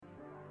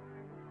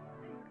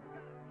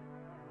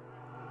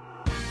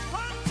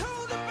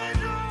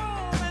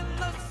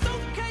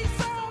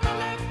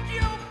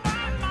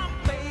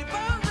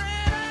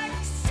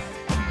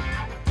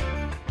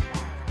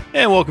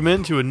And welcome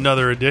into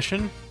another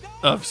edition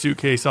of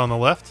Suitcase on the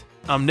Left.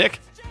 I'm Nick.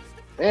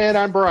 And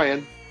I'm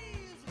Brian.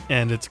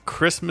 And it's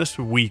Christmas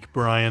week,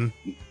 Brian.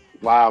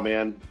 Wow,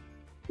 man.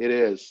 It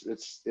is.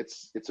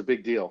 It's a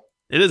big deal.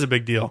 It is a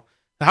big deal.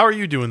 How are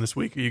you doing this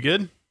week? Are you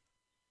good?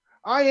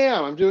 I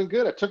am. I'm doing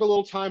good. I took a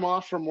little time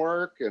off from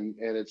work and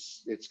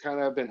it's kind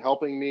of been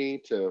helping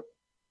me to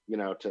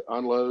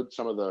unload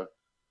some of the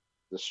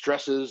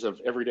stresses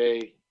of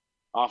everyday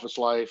office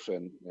life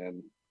and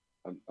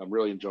I'm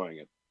really enjoying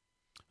it.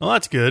 Well,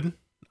 that's good.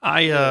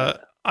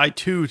 I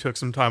too took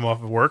some time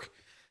off of work.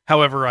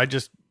 However, I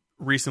just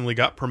recently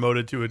got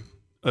promoted to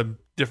a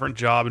different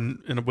job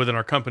within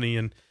our company,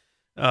 and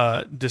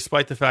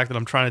despite the fact that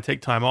I'm trying to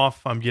take time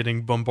off, I'm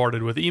getting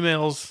bombarded with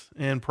emails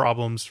and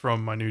problems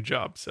from my new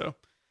job. So,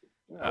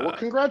 well,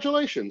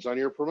 congratulations on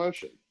your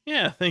promotion.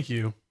 Yeah, thank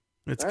you.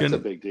 That's a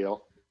big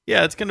deal.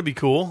 Yeah, it's going to be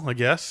cool, I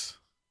guess.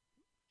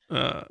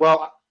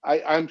 Well,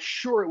 I'm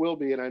sure it will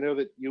be, and I know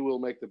that you will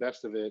make the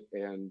best of it,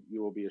 and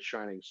you will be a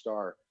shining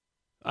star.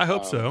 I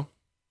hope so.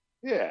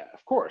 Yeah,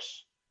 of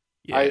course.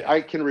 Yeah. I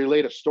can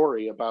relate a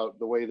story about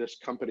the way this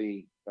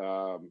company.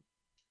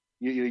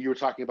 You were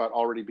talking about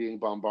already being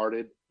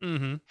bombarded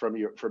from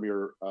your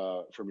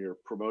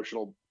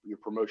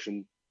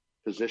promotion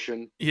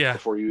position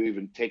before you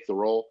even take the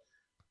role.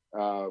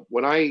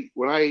 When I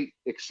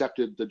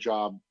accepted the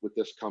job with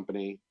this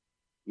company,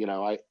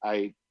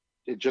 I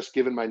had just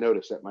given my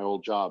notice at my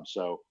old job,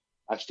 so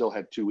I still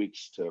had 2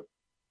 weeks to,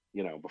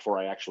 before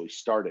I actually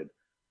started.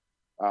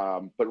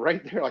 But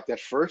right there, like that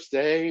first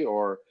day,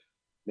 or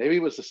maybe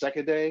it was the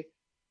second day,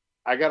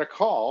 I got a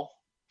call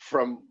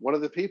from one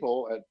of the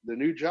people at the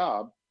new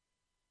job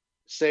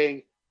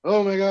saying,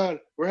 "Oh my God,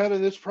 we're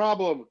having this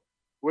problem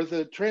with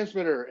the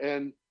transmitter,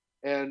 and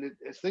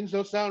things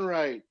don't sound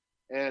right,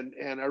 and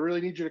I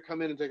really need you to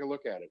come in and take a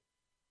look at it."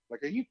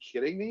 Like, are you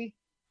kidding me?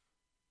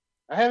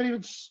 I haven't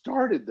even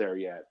started there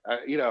yet.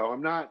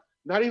 I'm not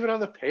even on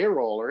the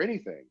payroll or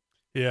anything.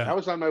 Yeah. I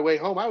was on my way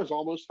home. I was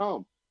almost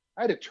home.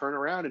 I had to turn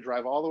around and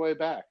drive all the way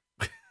back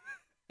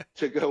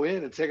to go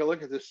in and take a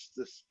look at this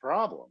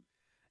problem.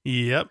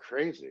 Yep.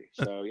 Crazy.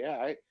 So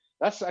yeah,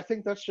 I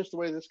think that's just the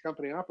way this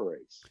company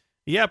operates.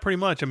 Yeah, pretty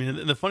much. I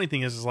mean, the funny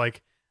thing is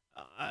like,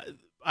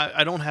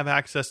 I don't have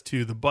access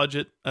to the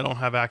budget. I don't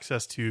have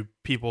access to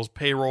people's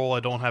payroll. I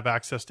don't have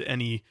access to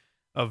any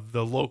of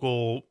the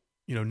local,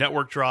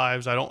 network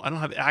drives. I don't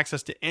have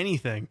access to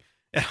anything.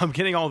 And I'm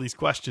getting all these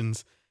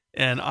questions,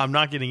 and I'm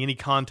not getting any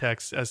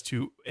context as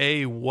to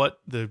A,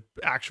 what the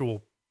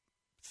actual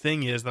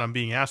thing is that I'm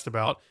being asked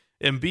about,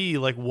 and B,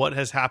 like what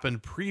has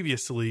happened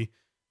previously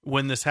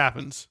when this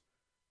happens.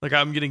 Like,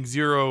 I'm getting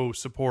zero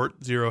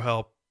support, zero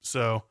help.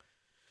 So,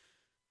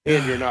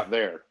 and you're not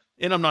there.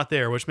 And I'm not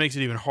there, which makes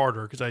it even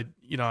harder because I'm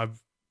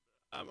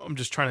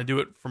just trying to do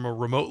it from a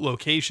remote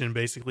location,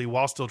 basically,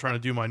 while still trying to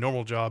do my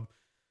normal job.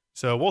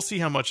 So we'll see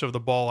how much of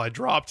the ball I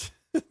dropped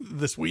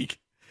this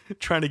week,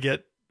 trying to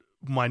get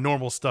my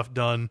normal stuff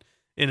done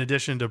in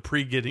addition to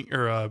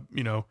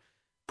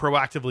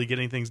proactively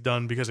getting things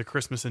done because of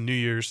Christmas and New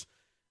Year's,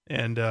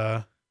 and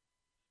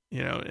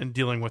and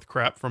dealing with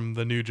crap from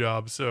the new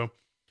job. So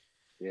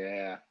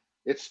yeah,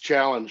 it's a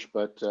challenge,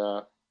 but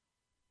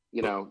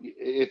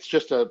it's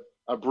just a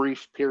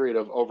brief period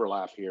of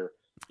overlap here.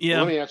 Yeah.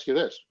 Let me ask you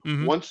this: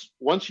 Mm-hmm.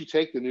 once you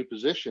take the new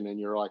position and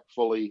you're like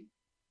fully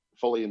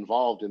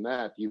involved in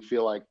that, do you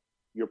feel like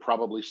you're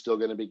probably still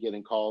going to be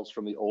getting calls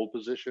from the old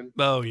position?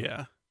 Oh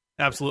yeah,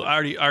 absolutely.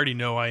 I already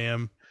know I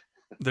am.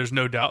 There's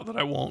no doubt that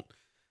I won't.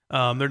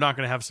 They're not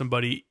going to have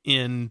somebody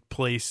in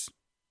place,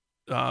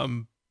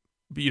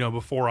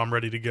 before I'm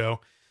ready to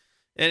go.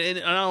 And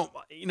I don't,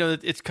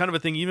 it's kind of a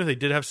thing. Even if they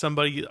did have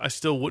somebody, I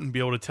still wouldn't be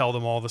able to tell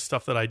them all the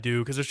stuff that I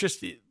do, because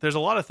there's a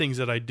lot of things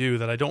that I do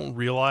that I don't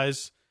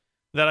realize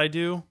that I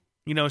do.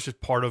 It's just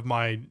part of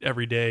my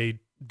everyday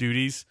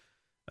duties.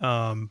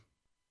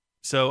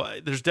 So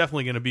there's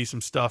definitely going to be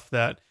some stuff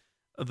that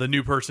the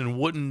new person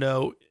wouldn't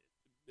know,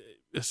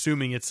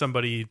 assuming it's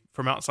somebody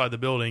from outside the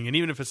building. And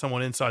even if it's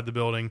someone inside the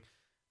building,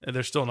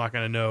 they're still not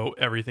going to know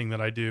everything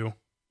that I do.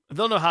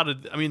 They'll know how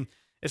to,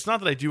 it's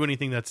not that I do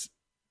anything that's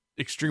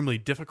extremely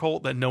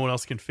difficult that no one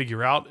else can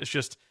figure out. It's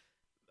just,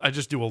 I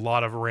just do a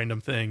lot of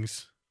random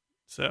things.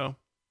 So.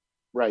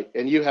 Right.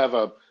 And you have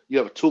a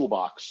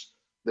toolbox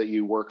that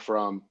you work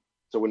from.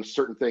 So when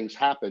certain things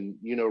happen,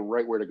 you know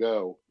right where to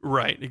go.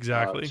 Right,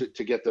 exactly.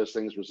 To get those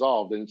things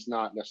resolved, and it's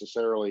not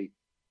necessarily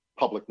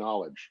public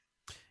knowledge.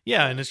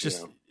 Yeah, and it's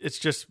just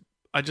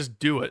I just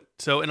do it.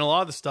 So, and a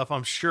lot of the stuff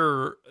I'm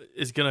sure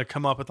is going to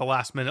come up at the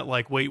last minute,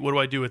 like, wait, what do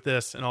I do with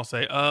this? And I'll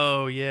say,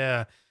 oh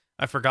yeah,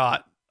 I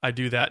forgot. I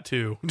do that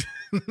too.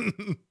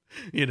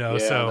 Yeah,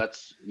 so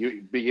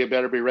you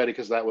better be ready,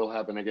 because that will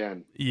happen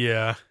again.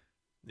 Yeah.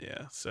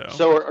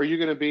 So are you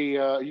going to be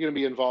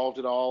involved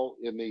at all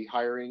in the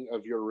hiring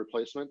of your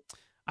replacement?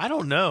 I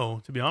don't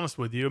know, to be honest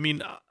with you.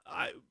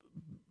 I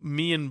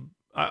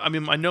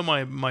know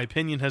my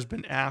opinion has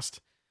been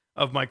asked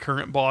of my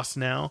current boss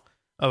now,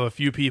 of a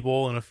few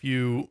people and a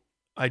few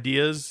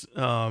ideas.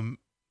 And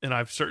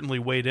I've certainly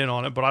weighed in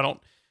on it, but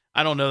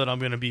I don't know that I'm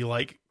going to be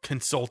like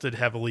consulted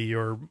heavily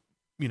or,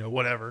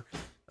 whatever.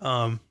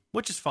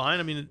 Which is fine.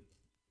 I mean,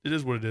 it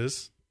is what it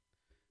is.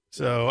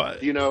 So,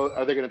 do you know,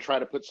 are they going to try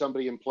to put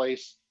somebody in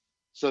place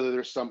so that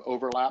there's some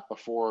overlap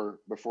before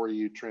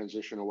you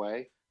transition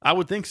away? I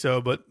would think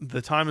so, but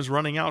the time is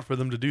running out for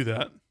them to do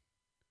that.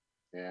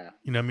 Yeah.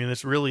 I mean,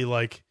 it's really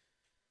like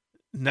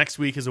next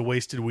week is a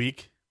wasted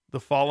week. The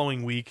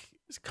following week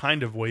is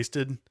kind of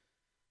wasted.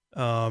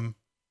 Yeah,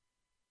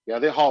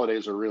 the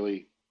holidays are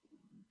really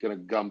going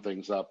to gum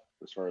things up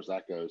as far as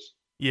that goes.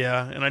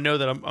 Yeah, and I know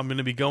that I'm going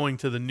to be going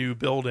to the new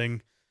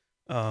building.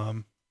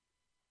 I'm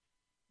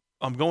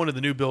going to the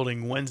new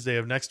building Wednesday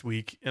of next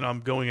week, and I'm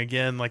going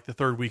again like the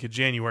third week of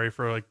January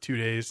for like 2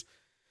 days.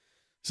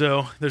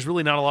 So there's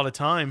really not a lot of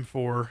time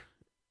for,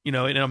 and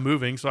I'm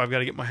moving, so I've got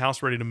to get my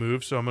house ready to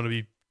move. So I'm going to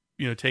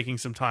be, taking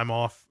some time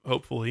off,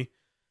 hopefully,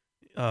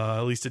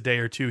 at least a day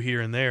or two here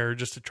and there,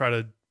 just to try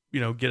to,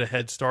 get a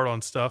head start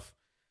on stuff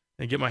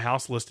and get my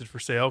house listed for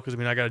sale. Because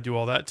I got to do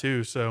all that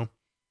too. So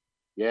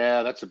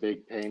yeah, that's a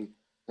big pain.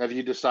 Have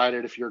you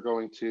decided if you're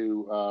going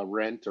to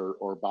rent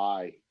or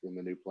buy in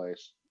the new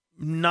place?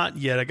 Not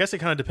yet. I guess it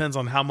kind of depends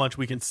on how much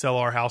we can sell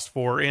our house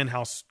for and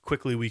how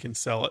quickly we can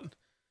sell it.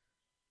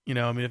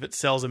 If it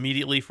sells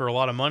immediately for a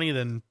lot of money,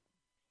 then,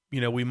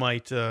 we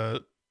might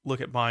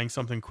look at buying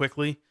something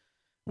quickly.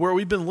 Where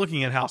we've been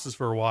looking at houses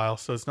for a while,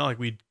 so it's not like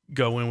we'd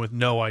go in with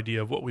no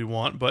idea of what we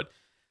want. But,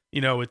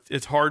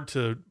 it's hard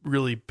to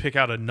really pick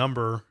out a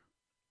number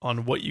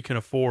on what you can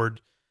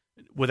afford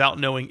without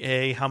knowing,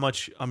 A, how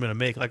much I'm going to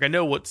make. Like, I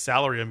know what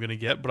salary I'm going to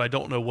get, but I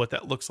don't know what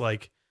that looks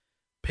like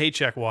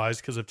paycheck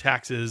wise because of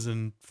taxes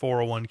and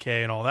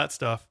 401k and all that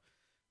stuff.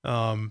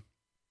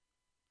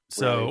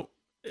 So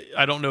right.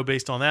 I don't know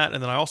based on that.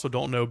 And then I also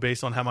don't know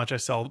based on how much I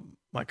sell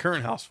my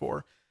current house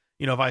for.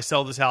 If I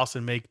sell this house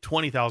and make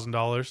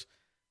 $20,000,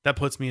 that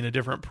puts me in a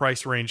different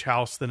price range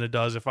house than it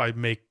does if I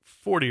make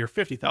 $40,000 or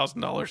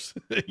 $50,000,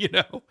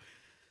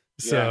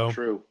 So, yeah,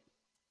 true.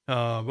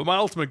 But my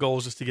ultimate goal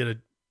is just to get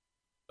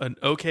an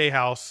okay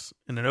house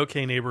in an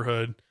okay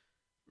neighborhood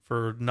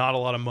for not a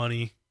lot of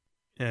money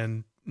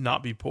and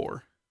not be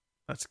poor.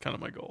 That's kind of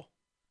my goal.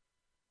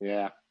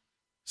 Yeah.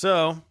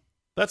 So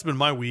that's been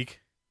my week.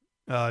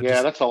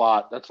 That's a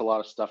lot. That's a lot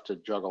of stuff to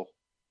juggle.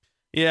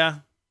 Yeah,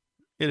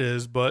 it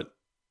is. But,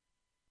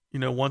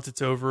 once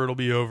it's over, it'll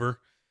be over.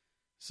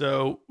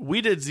 So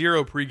we did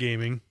zero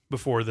pre-gaming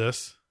before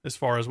this as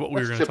far as what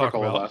we were going to talk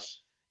about. Of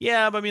us.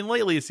 Yeah, but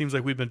lately it seems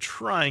like we've been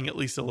trying at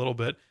least a little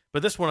bit.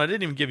 But this one, I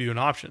didn't even give you an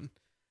option.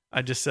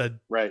 I just said,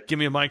 right, give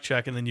me a mic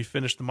check, and then you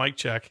finish the mic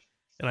check.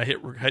 And I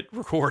hit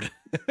record.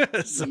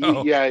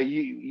 So,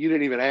 you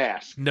didn't even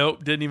ask.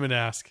 Nope, didn't even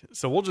ask.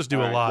 So we'll just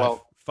do a live.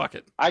 Well, fuck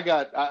it.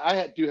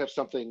 I do have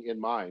something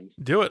in mind.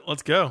 Do it.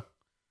 Let's go.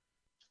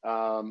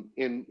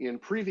 In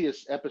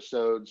previous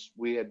episodes,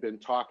 we had been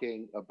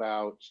talking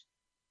about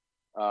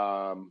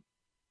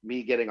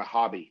me getting a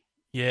hobby.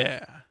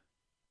 Yeah.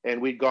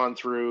 And we'd gone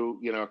through,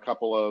 a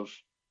couple of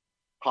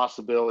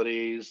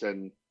possibilities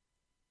and,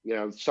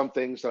 some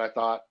things that I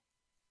thought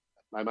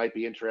I might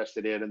be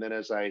interested in. And then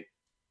as I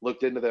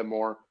looked into them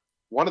more,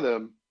 one of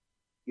them,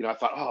 I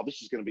thought, oh,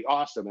 this is going to be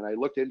awesome. And I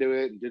looked into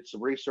it and did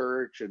some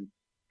research and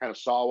kind of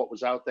saw what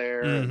was out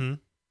there. Mm-hmm.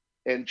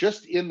 And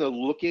just in the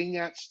looking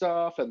at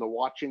stuff and the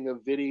watching of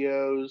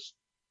videos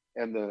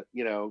and the,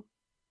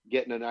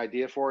 getting an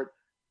idea for it,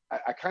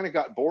 I kind of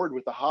got bored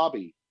with the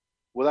hobby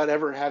without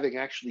ever having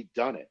actually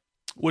done it.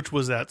 Which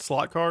was that?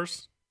 Slot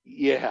cars?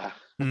 Yeah.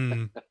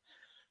 Mm.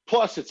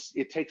 Plus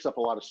it takes up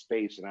a lot of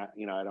space, and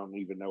I don't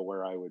even know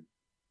where I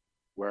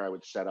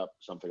would set up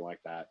something like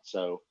that.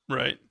 So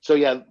right. So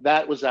yeah,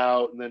 that was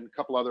out, and then a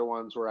couple other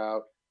ones were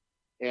out.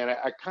 And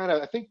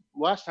I think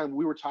last time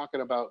we were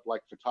talking about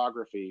like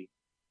photography,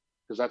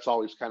 because that's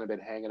always kind of been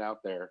hanging out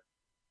there.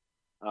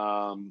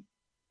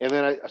 And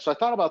then I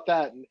thought about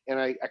that, and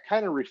I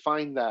kind of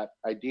refined that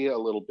idea a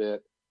little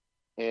bit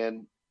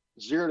and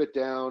zeroed it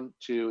down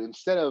to,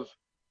 instead of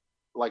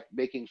like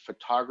making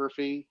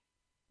photography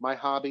my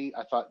hobby,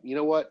 I thought, you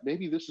know what,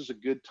 maybe this is a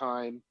good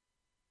time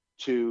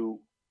to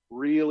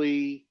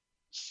really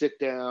sit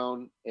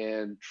down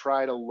and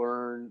try to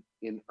learn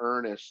in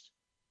earnest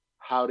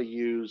how to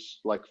use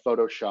like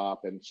Photoshop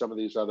and some of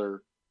these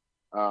other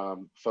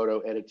photo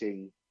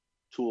editing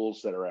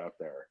tools that are out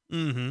there.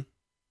 Mm-hmm.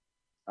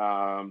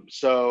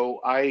 So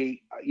I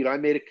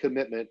made a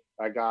commitment.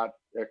 I got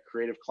a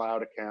Creative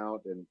Cloud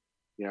account, and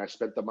I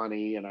spent the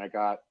money, and I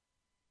got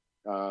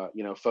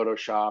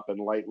Photoshop and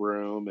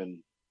Lightroom and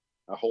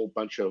a whole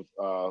bunch of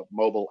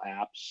mobile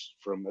apps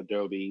from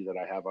Adobe that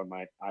I have on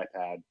my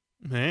iPad.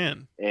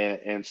 Man.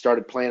 And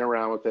started playing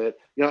around with it.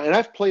 And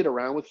I've played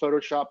around with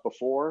Photoshop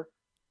before,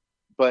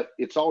 but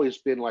it's always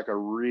been like a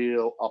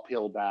real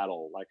uphill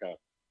battle. I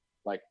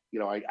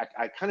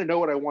kind of know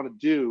what I want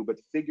to do, but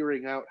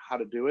figuring out how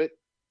to do it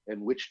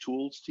and which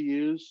tools to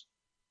use,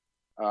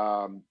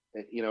 and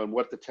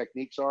what the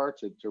techniques are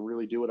to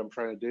really do what I'm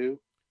trying to do.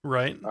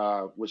 Right.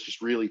 Was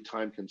just really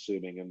time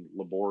consuming and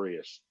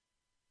laborious.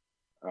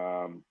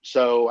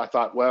 So I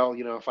thought, well,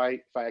 if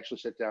I actually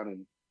sit down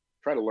and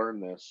try to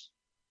learn this,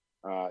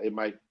 it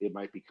might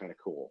be kind of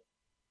cool.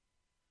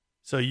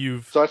 So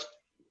that's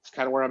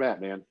kind of where I'm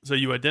at, man. So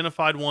you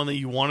identified one that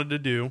you wanted to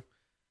do.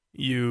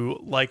 You,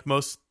 like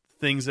most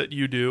things that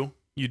you do,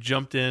 you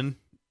jumped in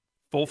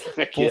full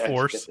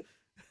force.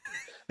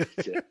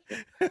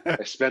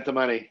 I spent the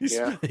money.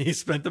 He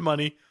spent the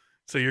money,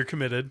 so you're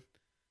committed.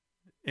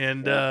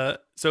 And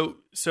so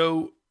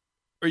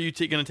are you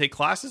going to take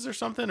classes or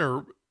something?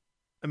 Or,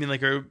 I mean,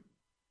 like, are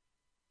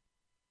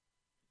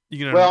you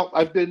going to? Well,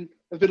 I've been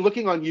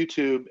looking on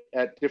YouTube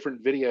at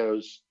different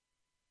videos,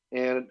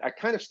 and I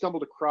kind of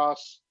stumbled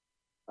across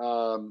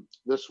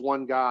this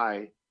one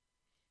guy.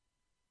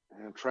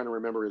 I'm trying to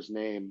remember his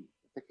name.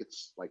 I think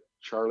it's like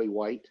Charlie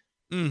White,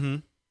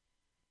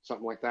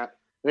 something like that.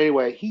 But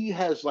anyway, he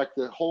has like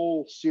the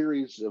whole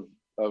series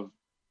of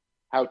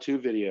how-to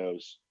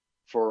videos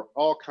for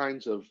all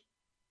kinds of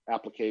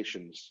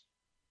applications,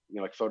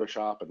 like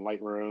Photoshop and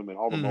Lightroom and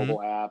all the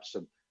mobile apps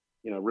and,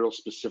 real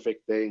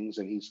specific things.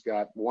 And he's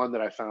got one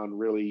that I found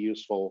really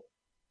useful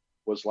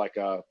was like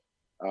a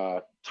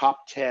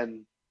top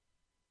 10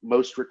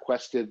 most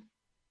requested,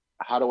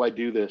 how do I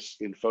do this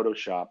in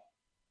Photoshop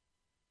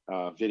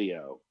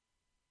video.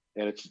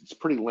 And it's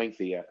pretty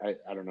lengthy.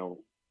 I don't know.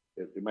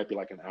 It might be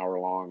like an hour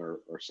long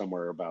or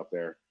somewhere about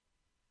there.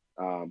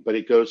 But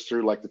it goes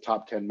through like the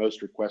top 10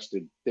 most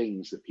requested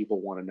things that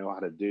people want to know how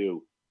to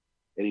do.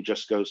 And he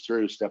just goes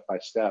through step by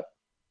step,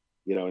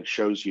 and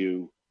shows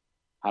you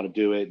how to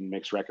do it and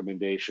makes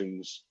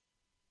recommendations,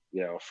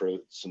 for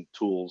some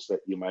tools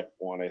that you might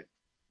want to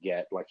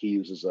get. Like he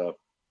uses a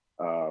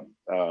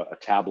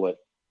tablet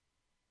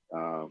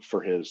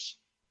for his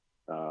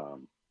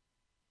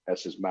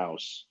as his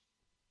mouse,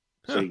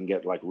 so you can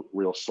get like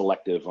real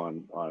selective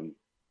on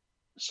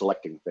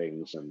selecting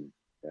things and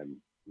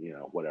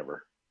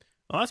whatever.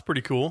 Oh, that's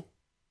pretty cool.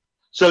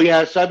 So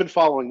I've been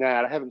following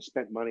that. I haven't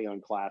spent money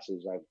on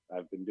classes.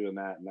 I've been doing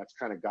that, and that's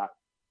kind of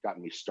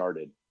gotten me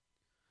started.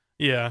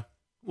 Yeah.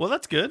 Well,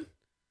 that's good.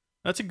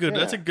 That's a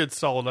good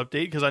solid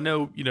update, because I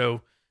know,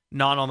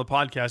 not on the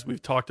podcast,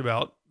 we've talked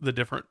about the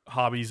different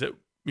hobbies that,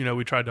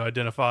 we tried to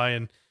identify,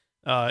 and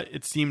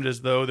it seemed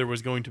as though there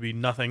was going to be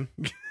nothing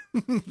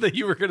that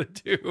you were going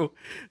to do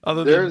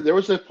other than... There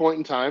was a point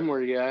in time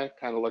where, it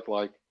kind of looked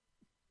like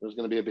there was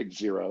going to be a big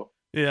zero.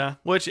 Yeah.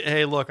 Which,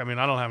 hey, look, I mean,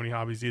 I don't have any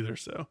hobbies either,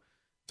 so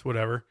it's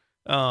whatever.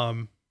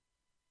 But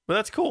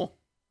that's cool.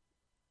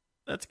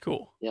 That's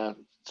cool. Yeah.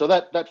 So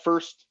that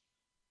first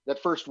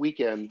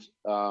weekend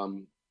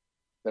that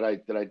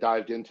I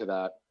dived into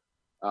that,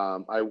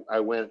 I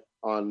went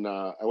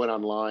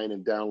online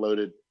and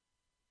downloaded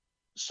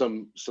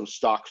some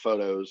stock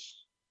photos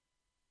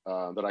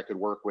that I could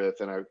work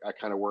with, and I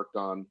kind of worked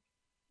on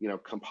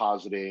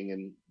compositing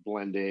and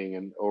blending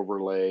and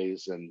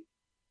overlays and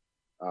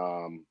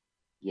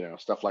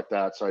stuff like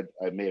that. So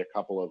I made a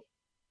couple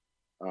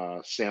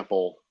of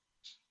sample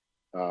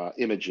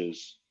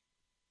images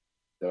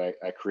that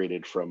I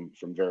created from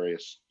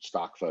various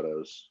stock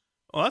photos.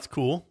 Oh, that's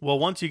cool. Well,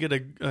 once you get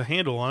a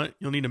handle on it,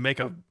 you'll need to make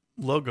a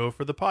logo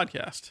for the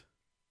podcast.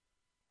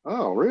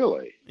 Oh,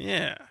 really?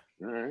 Yeah.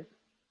 All right.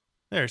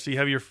 There. So you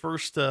have your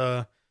first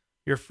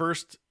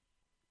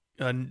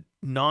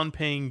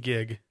non-paying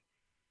gig.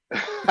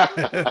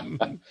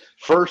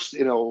 First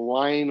in a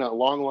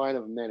long line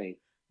of many.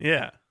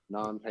 Yeah.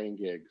 Non-paying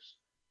gigs.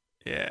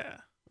 Yeah.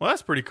 Well,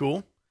 that's pretty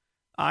cool.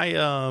 I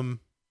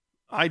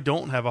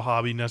don't have a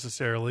hobby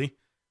necessarily.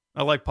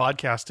 I like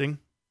podcasting.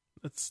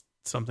 That's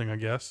something, I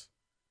guess.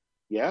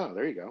 Yeah,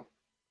 there you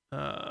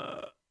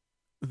go.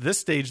 This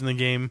stage in the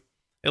game,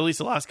 at least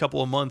the last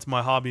couple of months,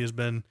 my hobby has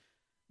been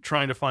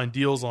trying to find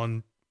deals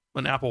on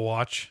an Apple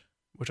Watch,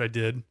 which I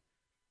did,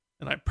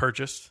 and I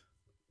purchased.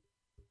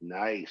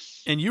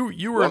 Nice. And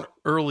you were an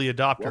early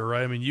adopter,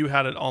 right? I mean, you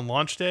had it on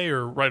launch day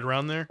or right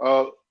around there?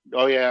 Oh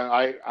yeah.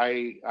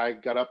 I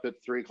got up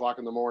at 3:00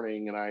 in the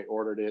morning and I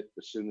ordered it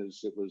as soon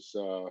as it was,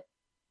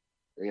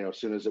 as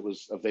soon as it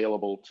was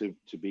available to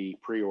be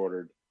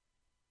pre-ordered,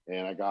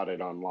 and I got it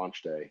on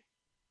launch day.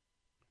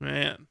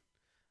 Man,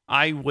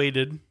 I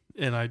waited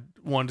and I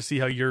wanted to see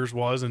how yours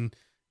was, and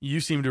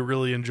you seemed to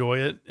really enjoy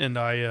it. And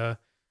I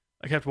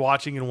kept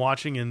watching,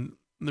 and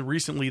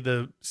recently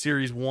the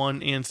Series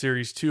 1 and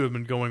Series 2 have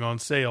been going on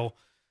sale.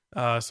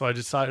 So I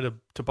decided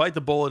to bite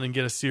the bullet and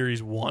get a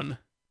Series 1.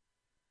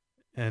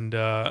 And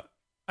I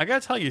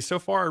got to tell you, so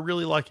far, I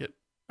really like it.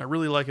 I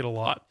really like it a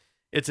lot.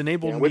 It's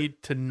enabled me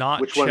to not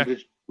check...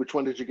 Which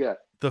one did you get?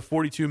 The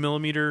 42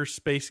 millimeter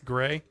space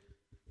gray.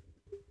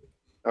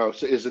 Oh,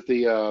 so is it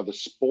the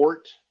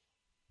Sport?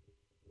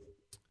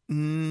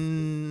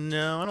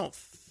 No, I don't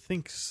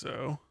think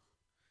so.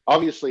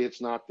 Obviously, it's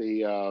not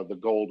the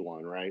gold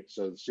one, right?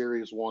 So the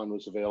Series 1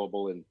 was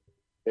available in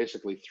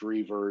basically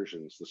 3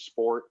 versions: the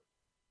Sport,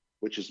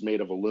 which is made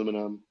of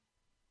aluminum,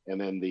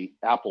 and then the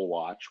Apple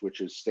Watch,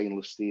 which is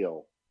stainless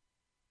steel,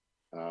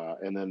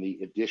 and then the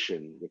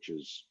Edition, which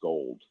is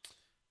gold.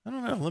 I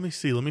don't know. Let me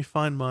see. Let me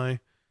find my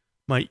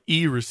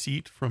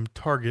e-receipt from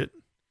Target,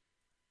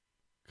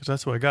 because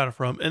that's who I got it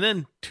from. And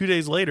then 2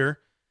 days later,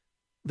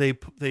 they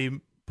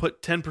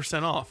put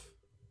 10% off.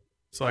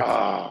 So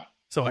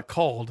I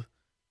called,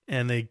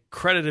 and they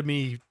credited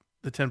me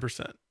the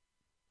 10%.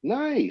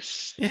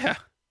 Nice. Yeah.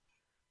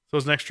 So it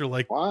was an extra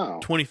like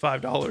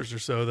 $25 or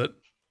so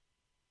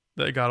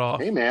that got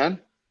off. Hey,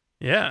 man.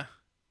 Yeah.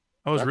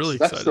 I was really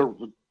excited.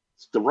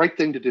 That's the right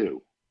thing to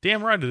do.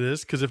 Damn right it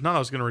is, because if not, I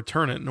was going to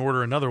return it and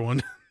order another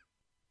one.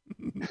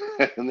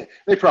 And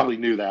they probably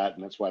knew that,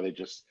 and that's why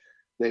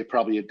they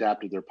probably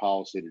adapted their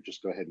policy to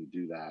just go ahead and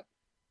do that.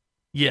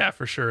 Yeah,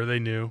 for sure. They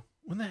knew.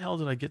 When the hell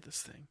did I get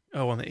this thing?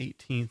 Oh, on the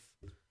 18th.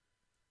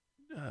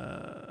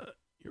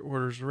 Your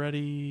order's ready.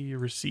 Your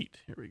receipt.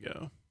 Here we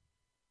go.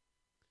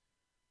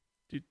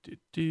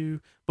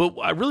 But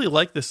I really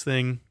like this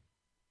thing.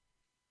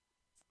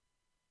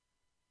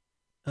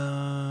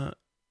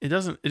 It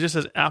just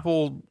says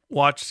Apple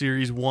Watch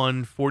Series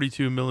 1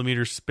 42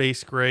 millimeter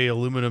space gray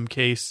aluminum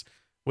case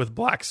with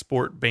black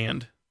sport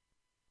band.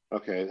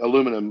 Okay,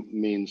 aluminum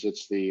means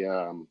it's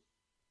the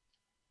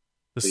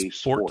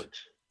sport.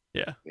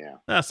 Yeah, yeah,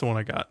 that's the one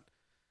I got.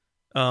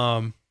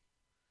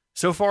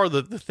 So far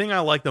the thing I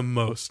like the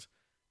most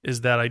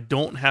is that I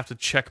don't have to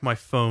check my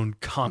phone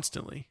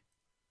constantly.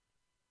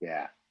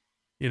 Yeah,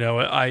 you know,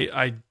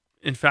 I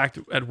in fact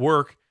at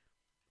work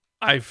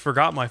I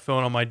forgot my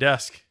phone on my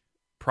desk.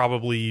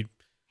 Probably,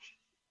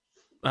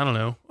 I don't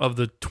know, of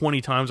the 20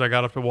 times I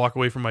got up to walk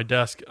away from my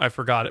desk, I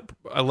forgot it.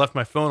 I left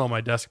my phone on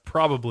my desk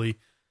probably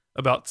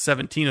about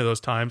 17 of those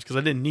times because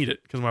I didn't need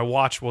it, because my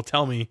watch will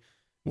tell me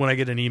when I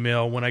get an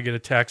email, when I get a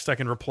text, I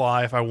can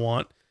reply if I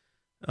want.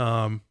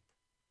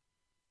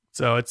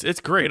 So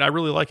it's great. I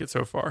really like it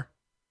so far.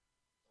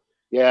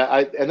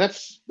 Yeah, and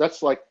that's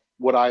like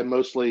what I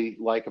mostly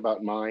like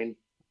about mine,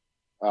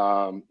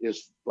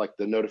 is like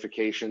the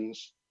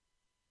notifications.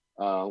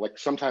 Like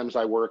sometimes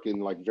I work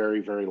in like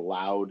very, very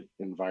loud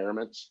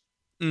environments,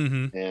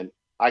 and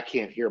I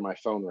can't hear my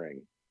phone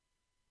ring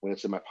when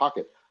it's in my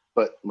pocket,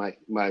 but my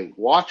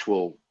watch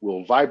will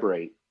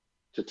vibrate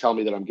to tell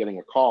me that I'm getting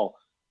a call,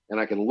 and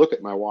I can look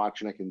at my watch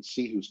and I can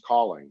see who's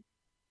calling,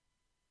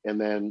 and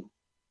then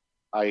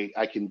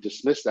I can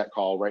dismiss that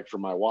call right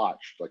from my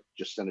watch, like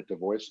just send it to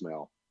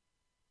voicemail,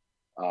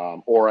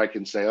 or I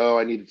can say, oh,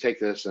 I need to take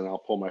this, and I'll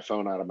pull my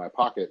phone out of my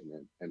pocket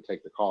and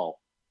take the call.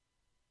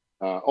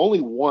 Only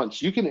once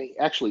you can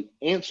actually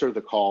answer the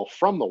call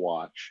from the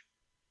watch,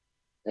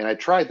 and I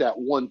tried that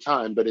one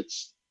time, but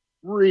it's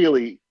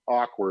really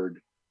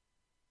awkward,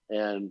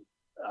 and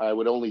I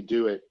would only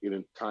do it in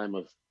a time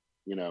of,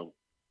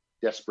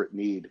 desperate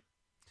need.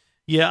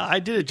 Yeah, I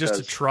did it just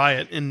to try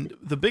it, and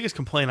the biggest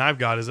complaint I've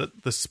got is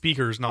that the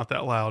speaker is not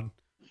that loud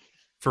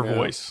for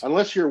voice.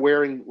 Unless you're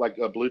wearing like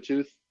a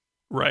Bluetooth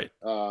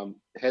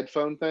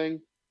headphone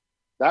thing,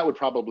 that would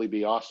probably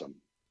be awesome.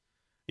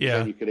 Yeah.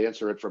 And you could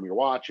answer it from your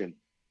watch and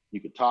you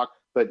could talk.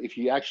 But if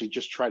you actually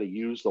just try to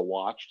use the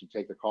watch to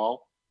take the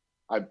call,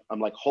 I'm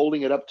like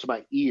holding it up to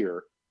my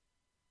ear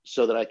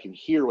so that I can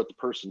hear what the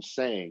person's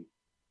saying,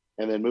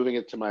 and then moving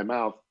it to my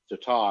mouth to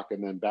talk,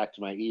 and then back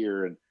to my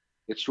ear. And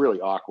it's really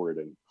awkward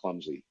and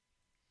clumsy.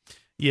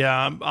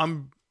 Yeah,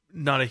 I'm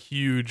not a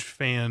huge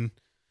fan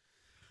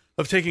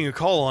of taking a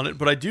call on it,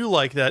 but I do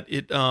like that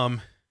it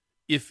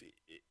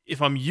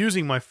if I'm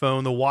using my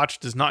phone, the watch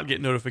does not get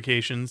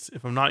notifications.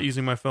 If I'm not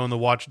using my phone, the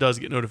watch does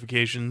get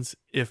notifications.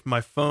 If my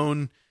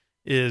phone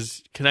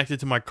is connected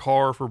to my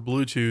car for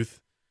Bluetooth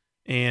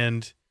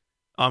and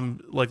I'm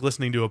like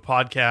listening to a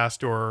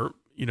podcast or,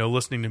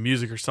 listening to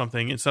music or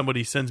something, and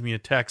somebody sends me a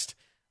text,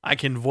 I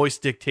can voice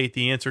dictate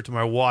the answer to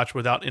my watch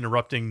without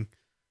interrupting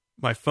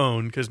my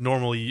phone, because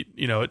normally,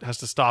 it has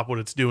to stop what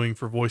it's doing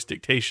for voice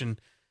dictation.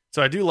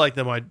 So I do like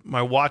that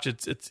my watch,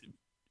 it's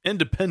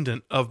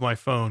independent of my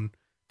phone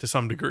to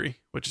some degree,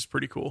 which is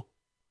pretty cool.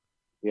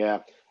 Yeah,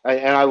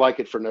 and I like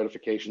it for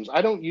notifications.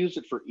 I don't use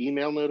it for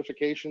email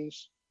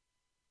notifications.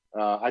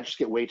 I just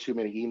get way too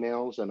many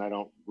emails, and I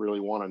don't really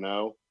want to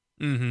know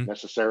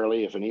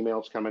necessarily if an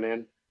email's coming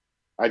in.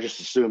 I just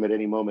assume at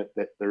any moment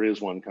that there is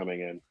one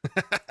coming in.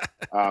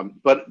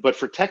 But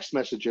for text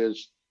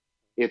messages,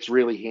 it's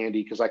really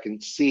handy because I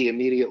can see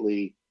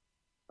immediately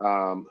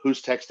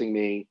who's texting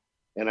me,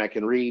 and I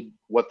can read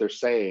what they're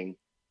saying.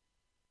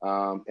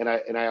 And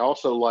I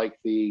also like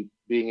the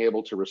being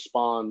able to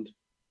respond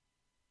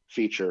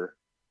feature.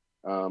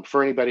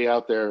 For anybody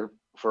out there,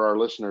 for our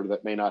listener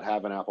that may not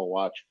have an Apple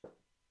Watch,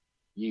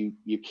 you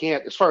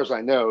can't, as far as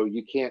I know,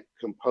 you can't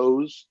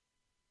compose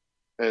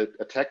a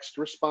text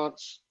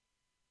response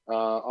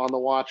on the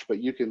watch,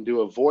 but you can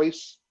do a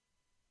voice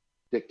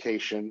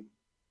dictation,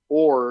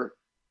 or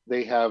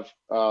they have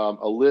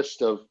a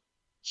list of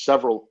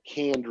several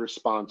canned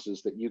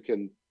responses that you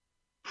can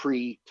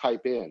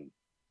pre-type in.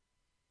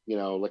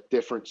 Like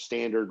different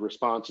standard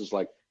responses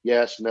like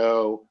yes,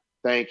 no,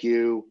 thank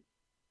you.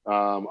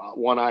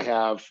 One I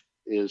have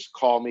is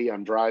call me,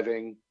 I'm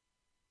driving.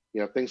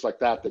 Things like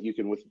that you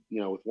can with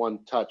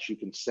one touch, you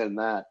can send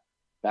that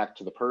back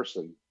to the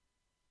person,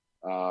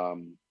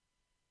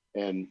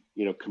 and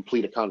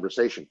complete a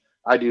conversation.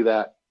 I do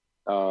that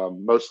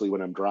mostly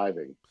when I'm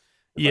driving.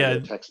 If I get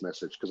a text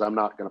message, because I'm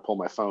not going to pull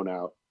my phone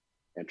out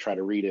and try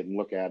to read it and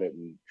look at it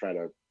and try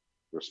to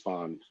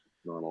respond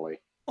normally.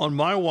 on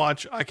my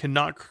watch, I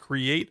cannot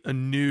create a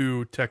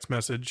new text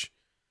message.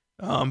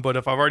 But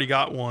if I've already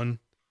got one,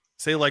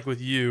 say like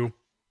with you,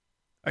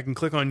 I can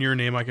click on your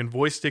name. I can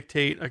voice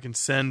dictate. I can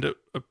send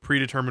a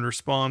predetermined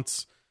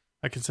response.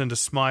 I can send a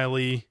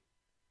smiley.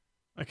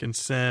 I can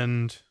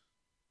send.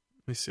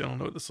 Let me see. I don't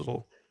know what this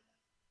little.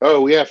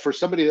 Oh yeah, for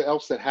somebody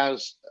else that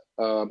has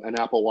an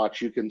Apple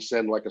Watch, you can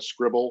send like a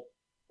scribble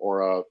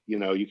or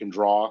you can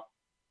draw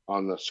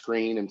on the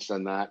screen and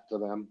send that to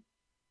them.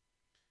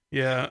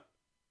 Yeah.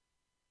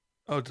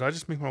 Oh, did I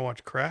just make my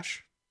watch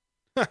crash?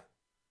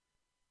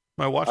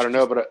 My watch. I don't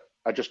know, but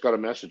I just got a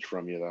message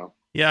from you though.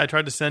 Yeah, I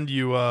tried to send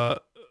you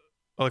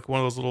like one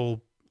of those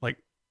little like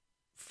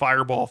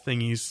fireball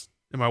thingies,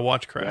 and my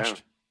watch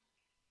crashed.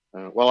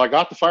 Yeah. Well, I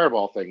got the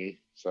fireball thingy,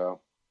 so.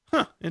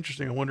 Huh,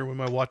 interesting. I wonder when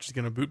my watch is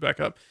going to boot back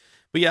up.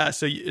 But yeah,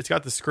 so it's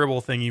got the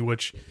scribble thingy,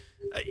 which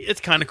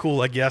it's kind of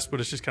cool, I guess, but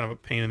it's just kind of a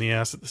pain in the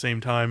ass at the same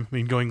time. I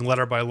mean, going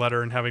letter by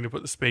letter and having to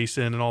put the space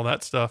in and all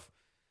that stuff,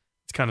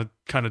 it's kind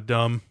of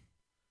dumb.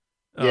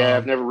 Yeah,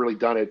 I've never really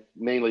done it,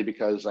 mainly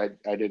because I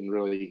didn't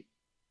really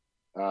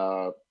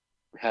I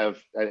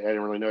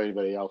didn't really know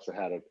anybody else that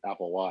had an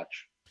Apple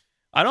Watch.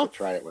 I don't to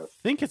try it with.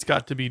 Think it's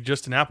got to be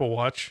just an Apple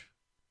Watch.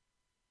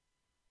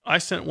 I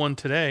sent one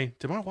today.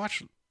 Did my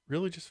watch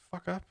really just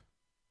fuck up?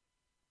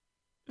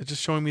 It's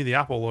just showing me the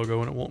Apple logo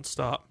and it won't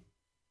stop.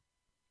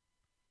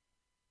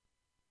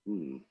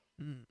 I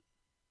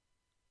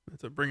have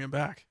to bring it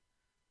back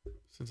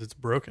since it's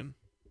broken.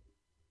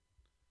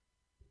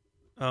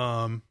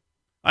 I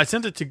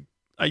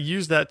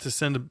used that to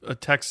send a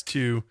text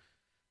to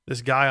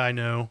this guy I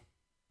know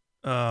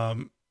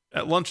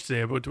at lunch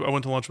today. I went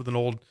to lunch with an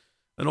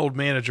old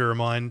manager of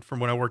mine from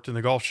when I worked in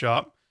the golf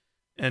shop,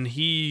 and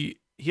he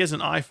has an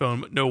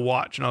iPhone but no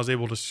watch, and I was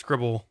able to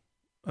scribble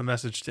a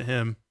message to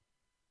him.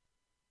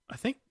 I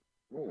think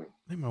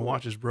my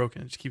watch is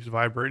broken. It just keeps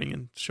vibrating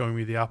and showing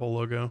me the Apple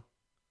logo.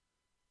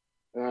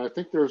 I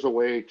think there's a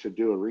way to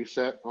do a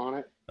reset on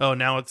it. Oh,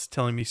 now it's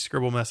telling me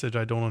scribble message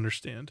I don't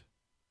understand.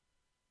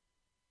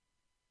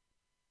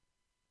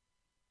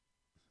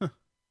 Huh.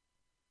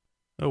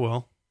 Oh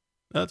well.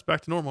 That's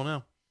back to normal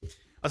now.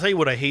 I'll tell you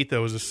what I hate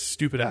though is a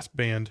stupid ass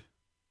band.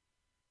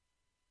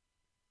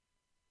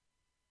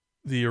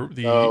 The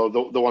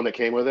one that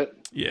came with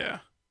it? Yeah.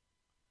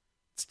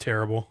 It's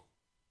terrible.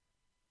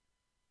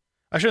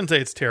 I shouldn't say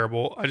it's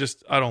terrible.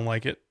 I don't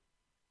like it.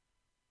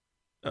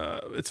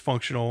 It's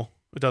functional.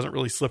 It doesn't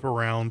really slip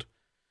around.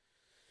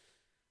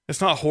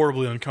 It's not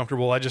horribly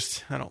uncomfortable. I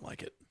don't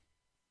like it.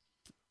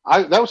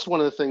 That was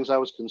one of the things I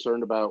was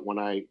concerned about when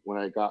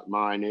I got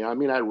mine. I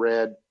mean, I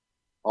read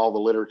all the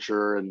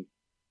literature and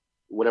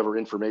whatever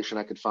information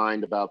I could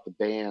find about the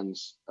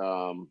bands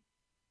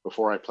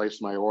before I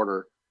placed my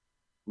order.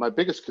 My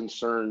biggest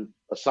concern,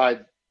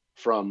 aside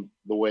from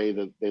the way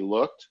that they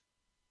looked,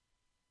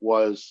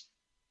 was,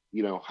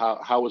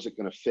 how was it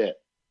going to fit?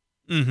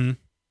 Mm-hmm.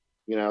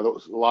 A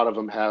lot of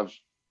them have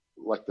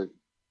like the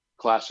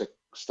classic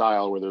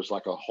style where there's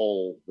like a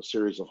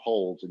series of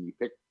holes, and you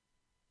pick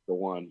the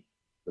one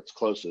that's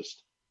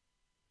closest.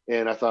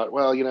 And I thought,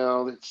 well,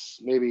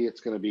 maybe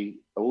it's going to be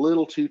a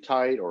little too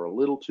tight or a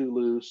little too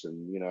loose.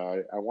 And,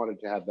 I wanted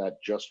to have that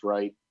just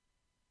right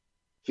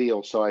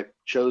feel. So I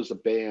chose a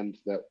band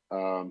that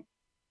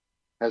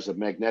has a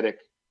magnetic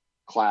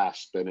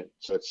clasp in it.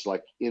 So it's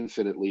like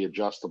infinitely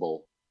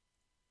adjustable.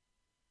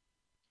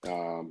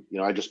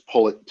 I just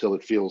pull it till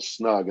it feels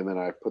snug, and then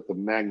I put the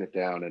magnet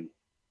down, and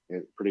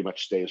it pretty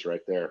much stays right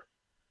there.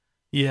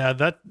 Yeah,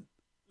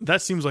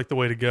 that seems like the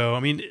way to go. I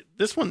mean,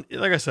 this one,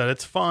 like I said,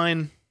 it's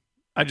fine.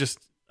 I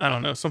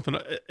don't know,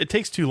 it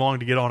takes too long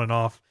to get on and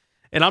off.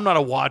 And I'm not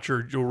a watch or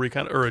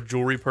a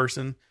jewelry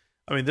person.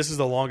 I mean, this is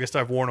the longest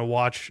I've worn a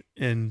watch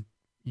in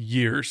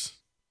years.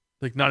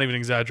 Like, not even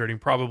exaggerating,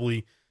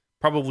 probably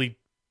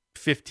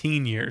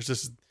 15 years.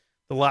 This is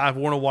I've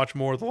worn a watch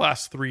more the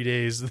last 3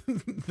 days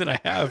than I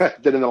have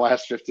than in the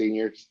last 15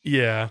 years.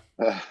 Yeah.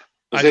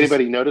 Has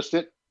anybody noticed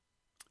it?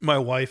 My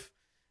wife,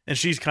 and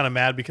she's kind of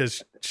mad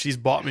because she's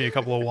bought me a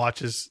couple of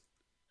watches,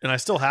 and I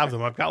still have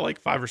them. I've got like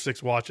 5 or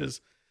 6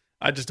 watches.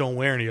 I just don't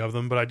wear any of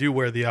them, but I do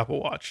wear the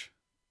Apple Watch.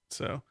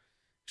 So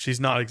she's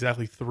not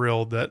exactly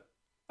thrilled that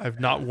I've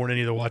not worn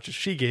any of the watches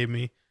she gave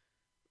me,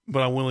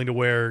 but I'm willing to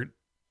wear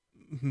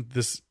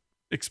this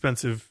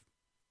expensive,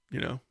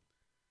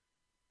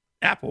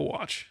 Apple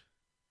Watch.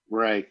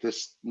 Right.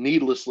 This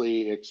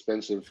needlessly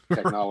expensive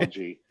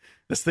technology. Right.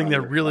 This thing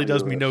that really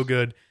does me no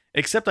good,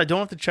 except I don't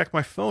have to check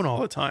my phone all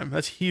the time.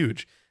 That's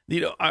huge.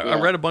 I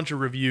read a bunch of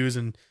reviews,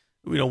 and,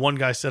 one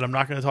guy said, I'm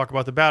not going to talk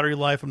about the battery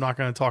life. I'm not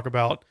going to talk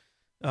about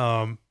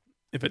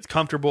if it's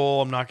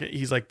comfortable.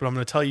 He's like, but I'm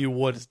going to tell you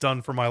what it's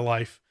done for my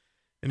life.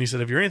 And he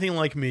said, if you're anything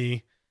like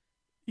me,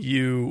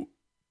 you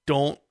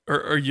don't,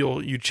 or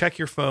you check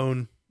your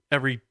phone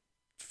every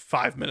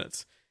 5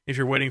 minutes. If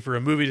you're waiting for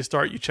a movie to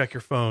start, you check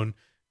your phone.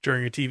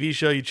 During a TV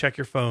show, you check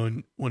your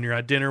phone. When you're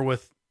at dinner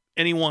with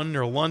anyone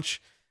or lunch,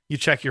 you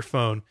check your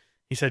phone.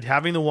 He said,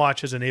 having the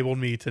watch has enabled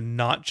me to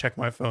not check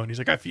my phone. He's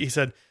like, he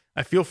said,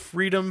 I feel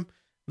freedom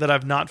that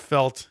I've not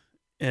felt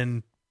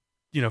in,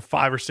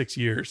 5 or 6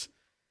 years.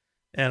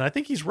 And I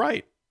think he's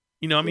right.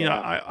 You know, I mean,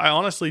 I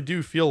honestly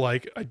do feel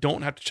like I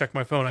don't have to check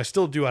my phone. I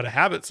still do out of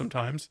habit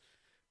sometimes,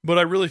 but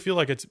I really feel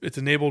like it's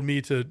enabled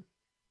me to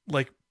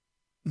like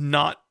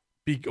not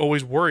be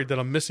always worried that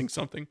I'm missing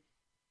something.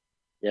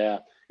 Yeah.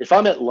 If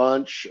I'm at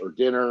lunch or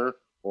dinner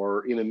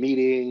or in a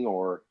meeting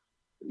or,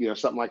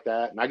 something like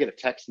that, and I get a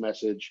text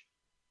message,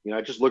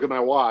 I just look at my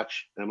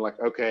watch and I'm like,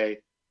 okay,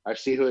 I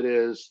see who it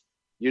is.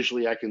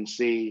 Usually I can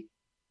see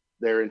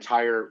their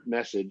entire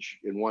message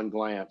in one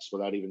glance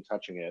without even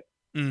touching it.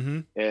 Mm-hmm.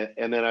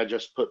 And then I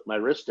just put my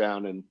wrist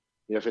down, and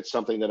if it's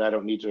something that I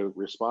don't need to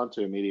respond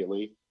to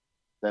immediately,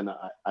 then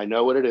I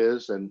know what it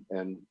is, and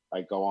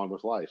I go on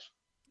with life.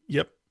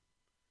 Yep.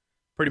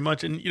 Pretty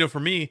much. And,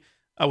 for me,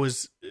 I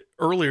was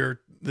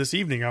earlier this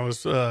evening, I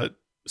was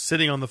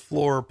sitting on the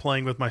floor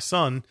playing with my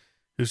son,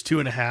 who's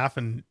 2.5,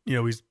 and,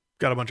 he's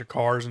got a bunch of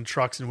cars and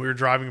trucks, and we were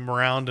driving him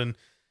around and,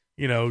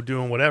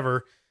 doing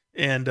whatever.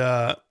 And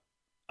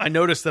I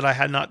noticed that I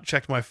had not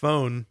checked my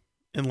phone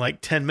in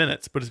like 10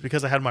 minutes, but it's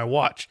because I had my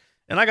watch.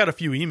 And I got a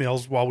few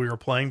emails while we were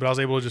playing, but I was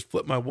able to just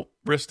flip my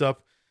wrist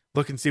up,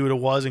 look and see what it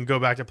was, and go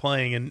back to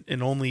playing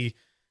and only,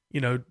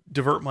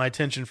 divert my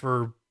attention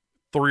for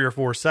 3 or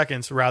 4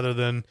 seconds rather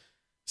than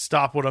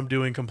stop what I'm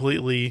doing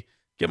completely,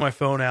 get my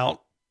phone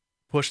out,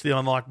 push the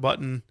unlock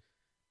button,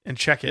 and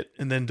check it,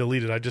 and then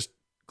delete it. I just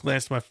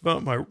glanced at my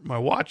phone, my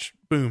watch,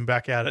 boom,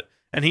 back at it.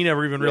 And he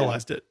never even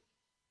realized it.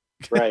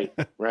 Right.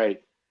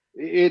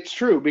 It's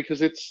true,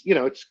 because it's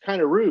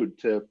kind of rude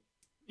to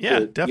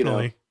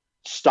definitely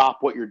stop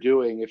what you're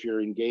doing if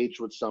you're engaged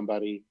with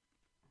somebody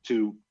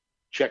to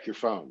check your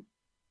phone.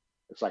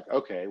 It's like,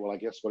 okay, well, I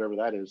guess whatever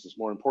that is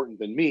more important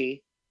than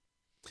me,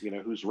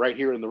 who's right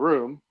here in the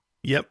room.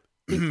 Yep.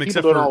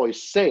 People don't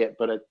always say it,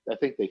 but I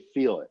think they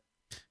feel it.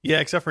 Yeah,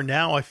 except for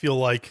now, I feel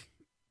like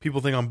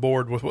people think I'm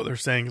bored with what they're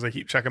saying because I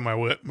keep checking my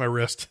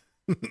wrist.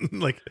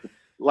 like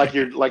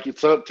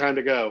it's time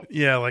to go.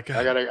 Yeah, like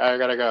I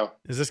gotta go.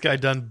 Is this guy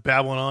done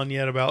babbling on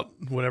yet about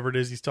whatever it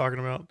is he's talking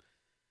about?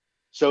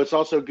 So it's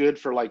also good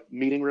for like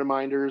meeting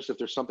reminders. If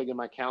there's something in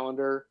my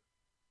calendar,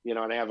 and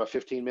I have a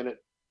 15-minute,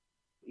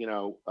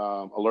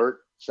 alert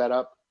set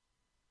up,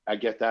 I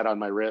get that on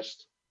my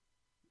wrist.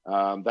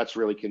 That's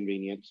really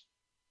convenient.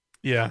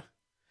 Yeah.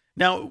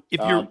 Now,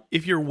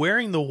 if you're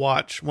wearing the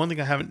watch, one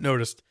thing I haven't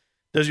noticed,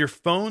 does your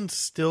phone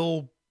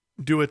still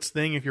do its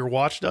thing if your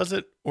watch does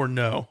it, or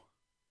no?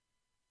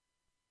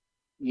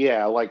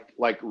 Yeah, like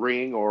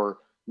ring or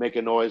make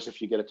a noise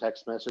if you get a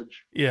text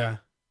message. Yeah.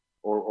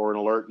 Or an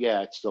alert.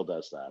 Yeah, it still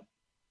does that.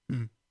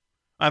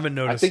 I haven't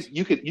noticed. I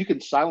think you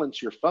can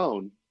silence your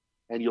phone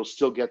and you'll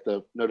still get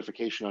the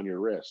notification on your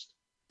wrist.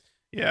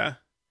 Yeah.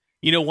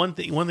 One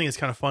thing is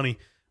kind of funny.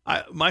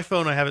 My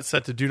phone, I have it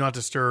set to do not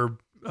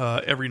disturb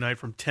every night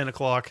from 10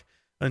 o'clock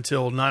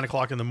until 9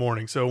 o'clock in the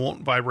morning. So it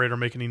won't vibrate or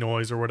make any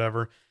noise or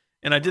whatever.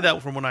 And I did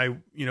that from when I,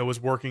 was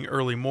working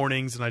early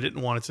mornings and I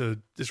didn't want it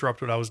to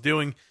disrupt what I was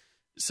doing.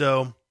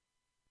 So,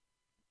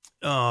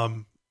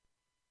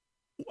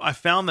 I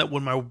found that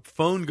when my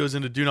phone goes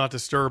into do not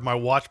disturb, my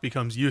watch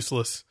becomes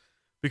useless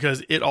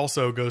because it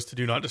also goes to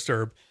do not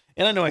disturb.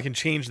 And I know I can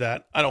change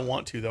that. I don't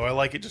want to, though. I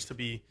like it just to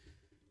be,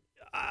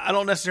 I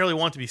don't necessarily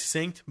want it to be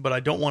synced, but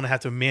I don't want to have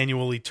to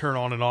manually turn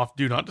on and off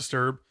do not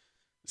disturb.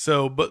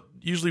 So, but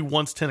usually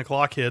once 10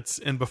 o'clock hits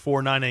and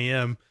before 9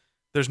 a.m.,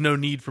 there's no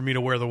need for me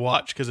to wear the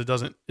watch because it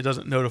doesn't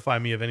notify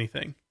me of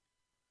anything.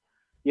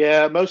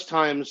 Yeah, most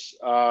times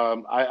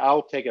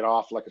I'll take it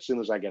off like as soon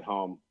as I get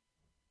home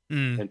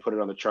and put it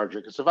on the charger.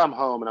 Because if I'm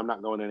home and I'm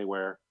not going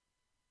anywhere,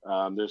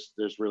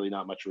 there's really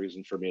not much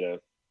reason for me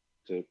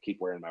to keep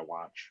wearing my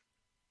watch.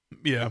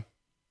 Yeah,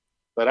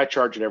 but I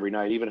charge it every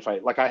night, even if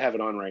I have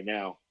it on right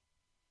now,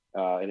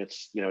 and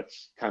it's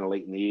kind of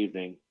late in the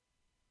evening.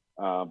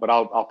 But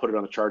I'll put it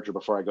on the charger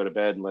before I go to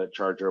bed and let it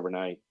charge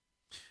overnight.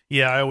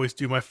 Yeah, I always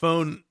do. My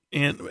phone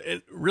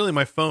really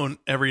my phone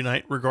every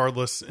night,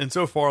 regardless. And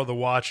so far, the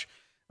watch,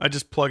 I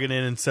just plug it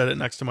in and set it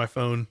next to my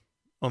phone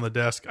on the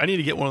desk. I need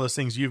to get one of those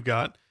things you've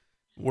got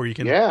where you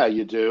can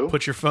you do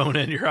put your phone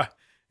and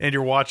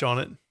your watch on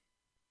it.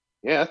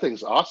 Yeah, that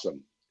thing's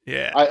awesome.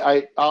 Yeah,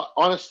 I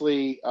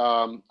honestly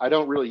I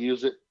don't really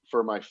use it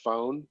for my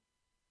phone,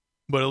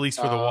 but at least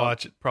for the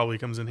watch, it probably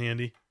comes in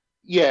handy.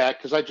 Yeah,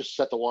 because I just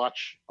set the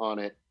watch on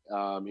it.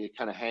 It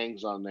kind of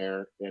hangs on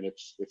there, and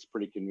it's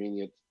pretty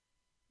convenient.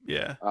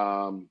 Yeah.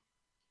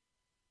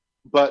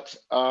 But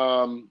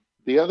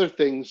the other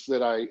things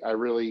that I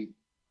really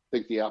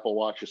think the Apple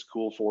Watch is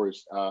cool for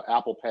is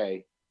Apple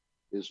Pay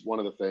is one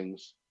of the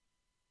things,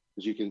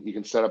 because you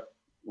can set up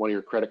one of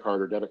your credit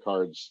card or debit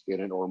cards in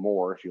it or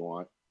more if you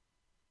want,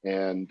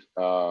 and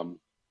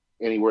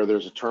anywhere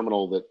there's a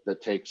terminal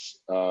that takes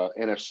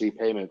NFC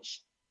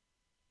payments,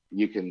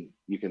 you can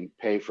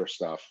pay for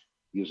stuff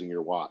using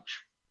your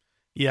watch.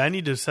 Yeah, I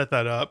need to set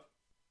that up.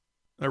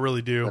 I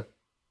really do.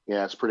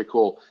 Yeah, it's pretty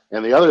cool.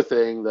 And the other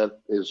thing that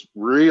is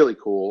really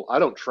cool, I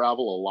don't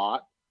travel a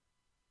lot,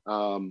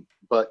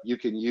 but you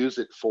can use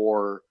it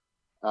for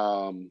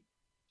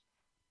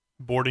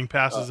boarding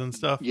passes and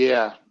stuff.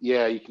 Yeah,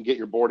 you can get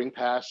your boarding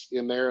pass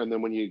in there, and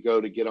then when you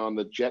go to get on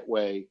the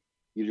jetway,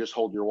 You just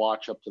hold your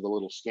watch up to the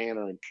little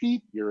scanner and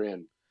beep, you're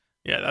in.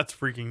 Yeah, that's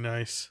freaking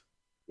nice.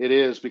 It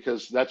is,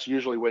 because that's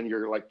usually when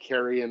you're like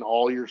carrying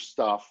all your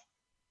stuff.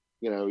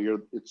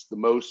 It's the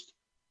most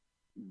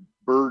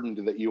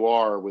burdened that you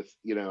are with,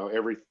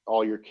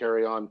 all your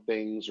carry-on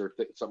things, or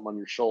something on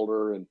your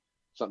shoulder and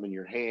something in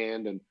your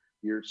hand, and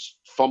you're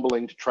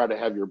fumbling to try to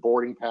have your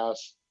boarding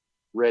pass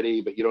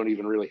ready, but you don't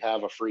even really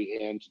have a free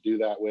hand to do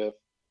that with.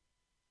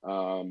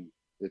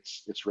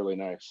 It's really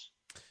nice.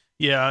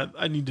 Yeah,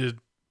 I need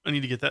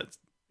to get that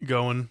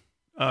going,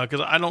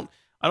 because I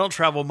don't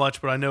travel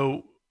much, but I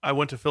know I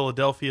went to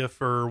Philadelphia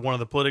for one of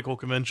the political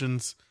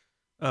conventions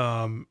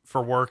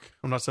for work.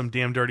 I'm not some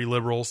damn dirty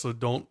liberal, so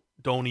don't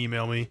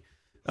email me.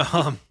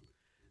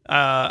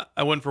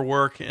 I went for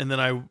work, and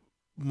then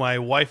my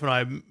wife and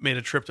I made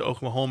a trip to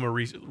Oklahoma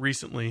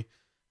recently,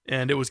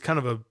 and it was kind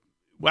of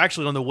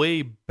actually on the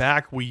way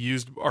back we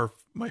used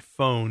my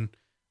phone.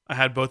 I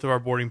had both of our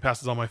boarding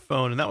passes on my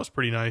phone, and that was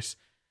pretty nice,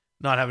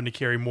 not having to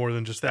carry more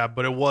than just that,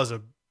 but it was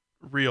a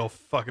real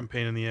fucking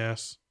pain in the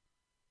ass.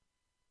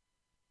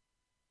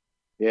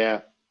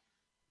 Yeah.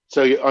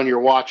 So on your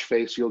watch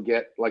face, you'll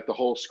get like the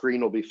whole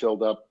screen will be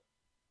filled up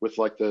with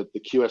like the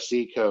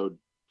QSC code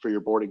for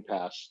your boarding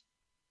pass.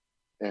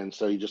 And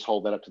so you just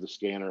hold that up to the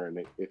scanner,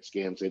 and it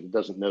scans it. It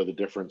doesn't know the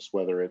difference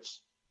whether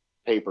it's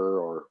paper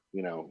or,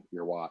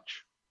 your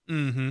watch.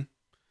 Mm-hmm.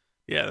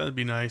 Yeah, that'd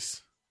be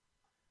nice.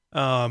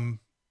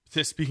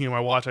 Speaking of my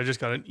watch, I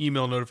just got an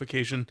email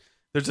notification.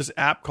 There's this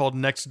app called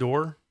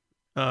Nextdoor,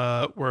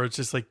 where it's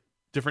just like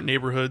different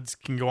neighborhoods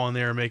can go on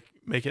there and make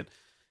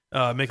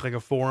like a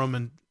forum.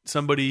 And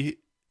somebody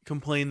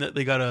complained that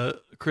they got a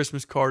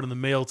Christmas card in the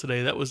mail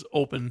today that was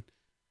open,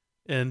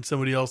 and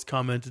somebody else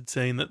commented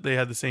saying that they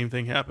had the same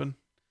thing happen.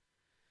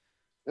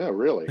 Oh,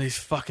 really? These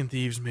fucking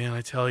thieves, man!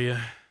 I tell you.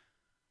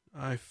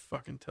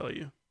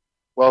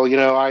 Well,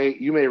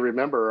 you may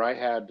remember I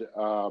had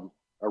a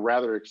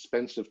rather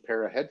expensive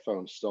pair of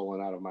headphones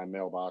stolen out of my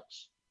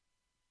mailbox.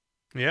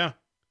 Yeah,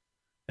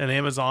 and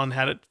Amazon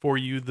had it for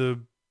you the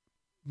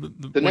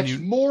next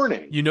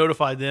morning. You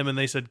notified them, and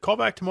they said call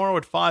back tomorrow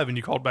at 5, and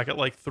you called back at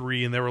like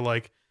 3, and they were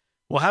like,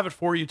 "We'll have it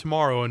for you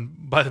tomorrow."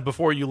 And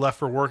before you left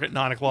for work at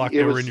 9 o'clock,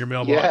 they were in your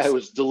mailbox. Yeah, it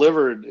was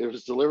delivered. It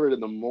was delivered in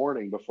the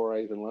morning before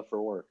I even left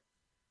for work.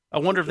 I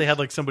wonder if they had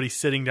like somebody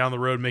sitting down the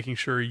road making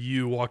sure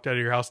you walked out of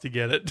your house to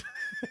get it.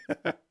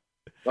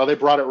 Well, they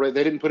brought it right.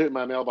 They didn't put it in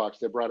my mailbox.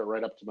 They brought it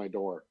right up to my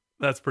door.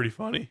 That's pretty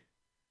funny.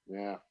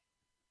 Yeah.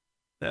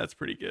 That's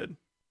pretty good.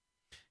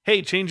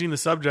 Hey, changing the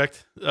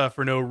subject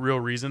for no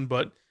real reason,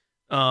 but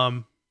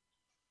what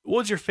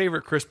was your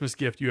favorite Christmas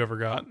gift you ever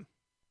got?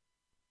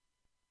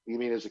 You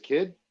mean as a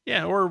kid?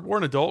 Yeah, or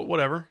an adult,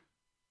 whatever.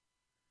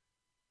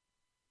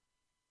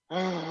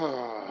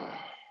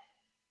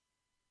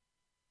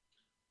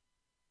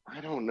 I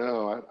don't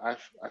know.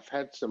 I've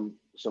had some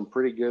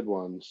pretty good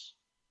ones.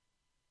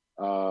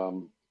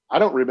 I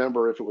don't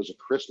remember if it was a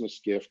Christmas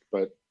gift,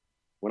 but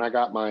when I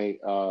got my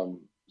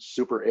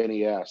Super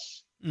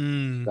NES,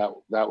 that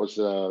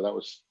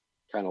was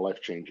kind of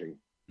life changing.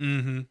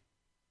 Mm-hmm.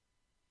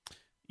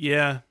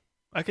 Yeah,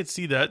 I could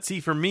see that. See,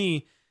 for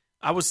me,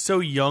 I was so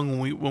young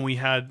when we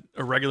had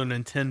a regular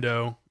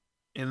Nintendo,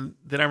 and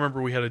then I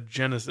remember we had a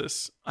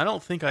Genesis. I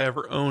don't think I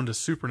ever owned a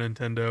Super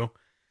Nintendo.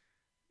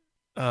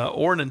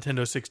 Or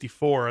Nintendo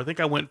 64. I think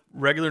I went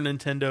regular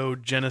Nintendo,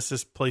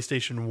 Genesis,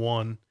 PlayStation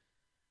 1.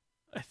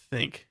 I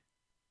think.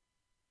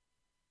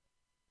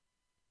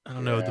 I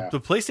don't know.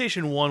 The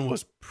PlayStation 1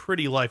 was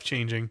pretty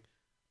life-changing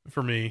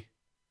for me.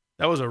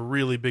 That was a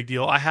really big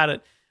deal. I had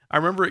it. I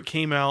remember it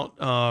came out.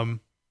 I don't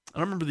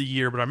remember the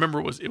year, but I remember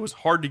it was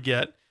hard to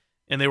get,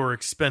 and they were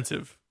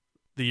expensive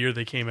the year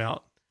they came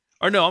out.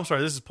 Or no, I'm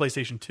sorry. This is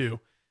PlayStation 2.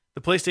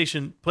 The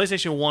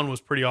PlayStation 1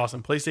 was pretty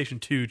awesome. PlayStation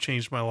 2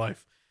 changed my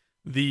life.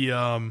 They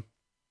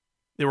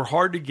were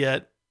hard to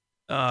get,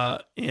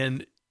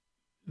 and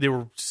they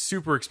were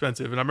super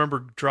expensive. And I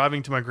remember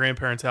driving to my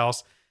grandparents'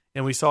 house,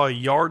 and we saw a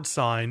yard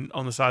sign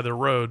on the side of the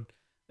road,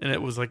 and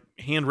it was like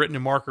handwritten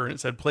in marker, and it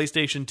said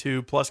PlayStation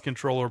 2 plus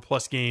controller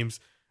plus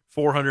games,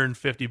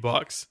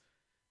 $450.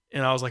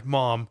 And I was like,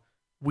 Mom,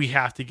 we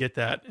have to get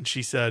that. And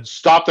she said,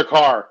 Stop the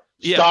car.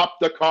 Stop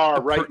the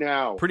car right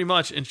now. Pretty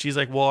much. And she's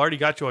like, well, I already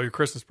got you all your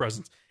Christmas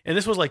presents. And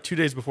this was like 2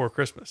 days before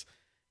Christmas.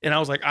 And I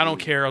was like, I don't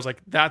care. I was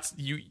like, that's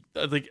you.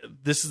 Like,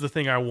 this is the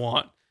thing I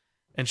want.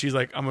 And she's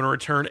like, I'm going to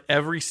return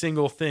every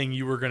single thing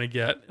you were going to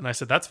get. And I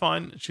said, that's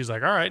fine. And she's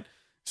like, all right.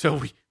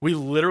 So we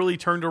literally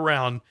turned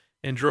around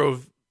and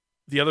drove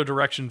the other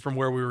direction from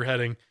where we were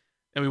heading.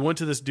 And we went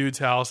to this dude's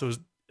house. It was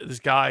this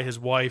guy, his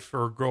wife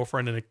or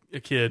girlfriend, and a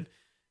kid.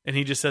 And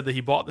he just said that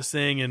he bought this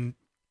thing, and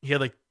he had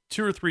like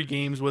 2 or 3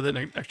 games with it and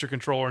an extra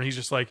controller. And he's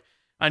just like,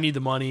 I need the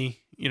money,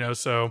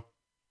 so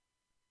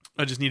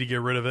I just need to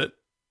get rid of it.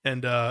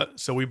 And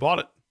so we bought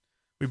it.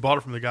 We bought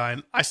it from the guy,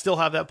 and I still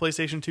have that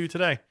PlayStation 2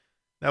 today.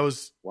 That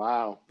was,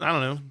 wow. I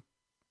don't know,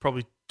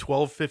 probably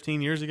 12,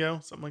 15 years ago,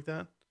 something like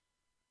that.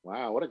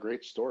 Wow, what a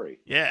great story.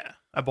 Yeah,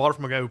 I bought it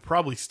from a guy who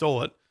probably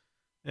stole it.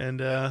 And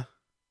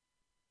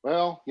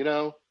well,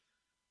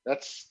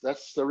 that's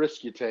the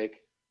risk you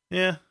take.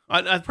 Yeah,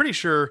 I'm pretty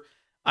sure.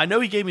 I know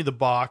he gave me the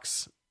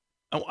box.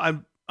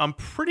 I'm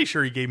pretty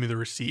sure he gave me the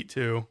receipt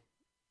too.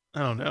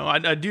 I don't know.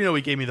 I do know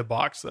he gave me the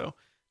box though,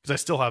 because I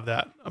still have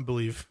that, I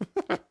believe.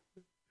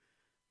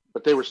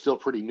 But they were still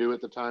pretty new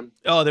at the time.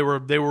 Oh, they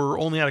were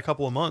only had a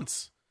couple of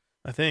months,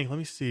 I think. Let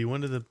me see.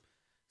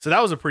 So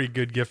that was a pretty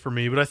good gift for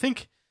me. But I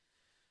think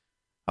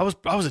I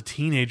was a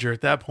teenager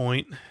at that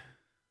point.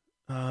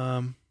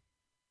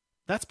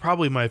 That's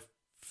probably my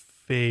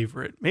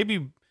favorite.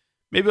 Maybe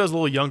I was a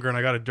little younger and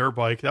I got a dirt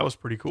bike. That was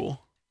pretty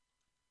cool.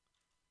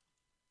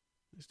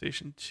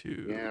 PlayStation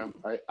 2. Yeah,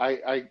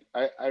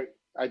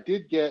 I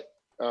did get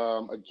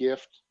a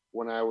gift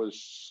when I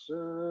was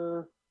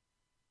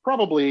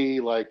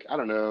probably like, I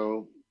don't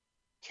know,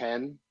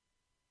 10.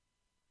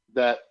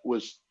 That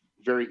was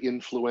very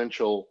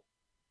influential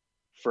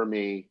for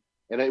me.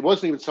 And it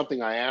wasn't even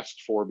something I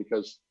asked for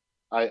because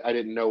I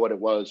didn't know what it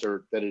was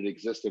or that it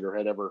existed or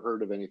had ever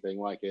heard of anything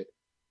like it.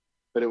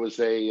 But it was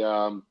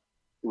an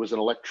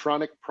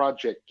electronic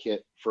project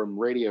kit from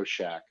Radio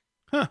Shack.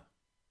 Huh.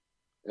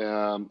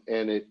 And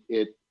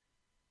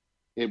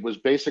it was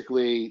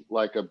basically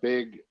like a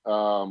big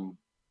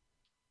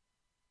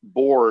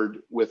board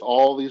with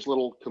all these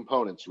little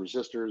components,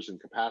 resistors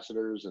and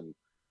capacitors and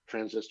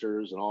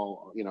transistors and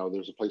all,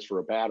 there's a place for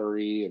a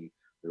battery and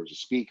there was a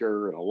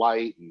speaker and a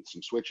light and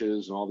some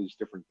switches and all these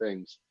different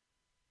things.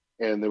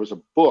 And there was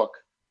a book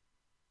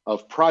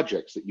of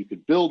projects that you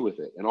could build with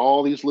it and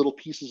all these little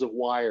pieces of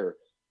wire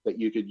that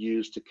you could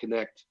use to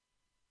connect,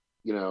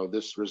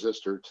 this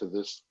resistor to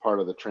this part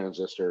of the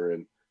transistor.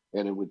 And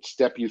it would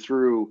step you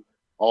through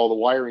all the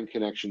wiring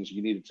connections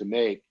you needed to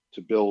make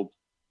to build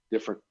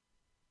different,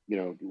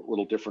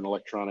 little different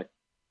electronic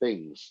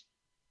things.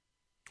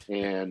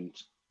 And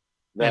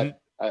that,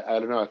 I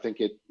don't know, I think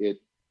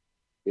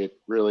it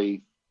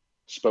really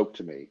spoke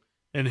to me.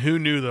 And who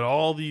knew that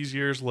all these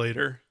years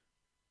later,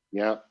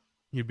 yeah,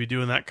 you'd be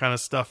doing that kind of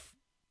stuff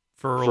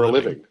for a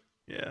living.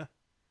 Yeah.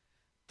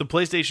 The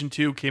PlayStation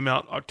 2 came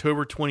out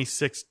October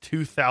 26,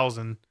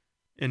 2000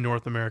 in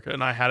North America,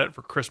 and I had it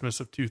for Christmas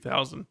of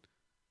 2000,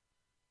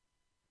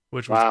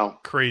 which was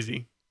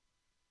crazy.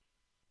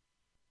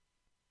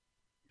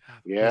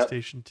 Yeah.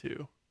 PlayStation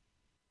 2.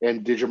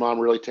 And did your mom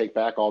really take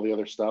back all the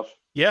other stuff?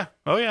 Yeah.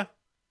 Oh, yeah.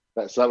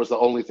 So that was the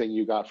only thing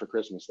you got for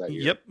Christmas that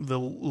year? Yep.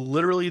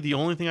 Literally the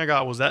only thing I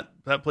got was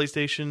that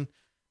PlayStation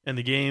and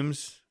the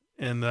games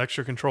and the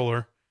extra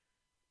controller.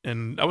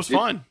 And I was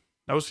fine.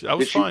 I was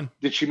fine.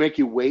 Did she make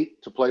you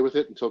wait to play with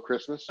it until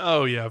Christmas?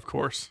 Oh, yeah, of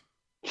course.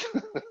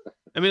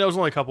 I mean, that was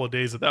only a couple of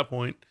days at that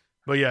point.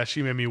 But yeah,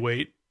 she made me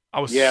wait.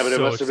 But it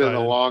must have been the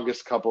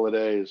longest couple of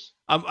days.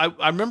 I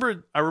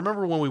remember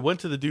when we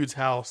went to the dude's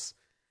house,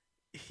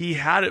 he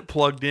had it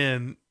plugged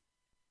in,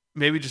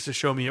 maybe just to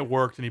show me it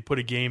worked, and he put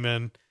a game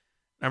in.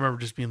 I remember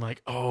just being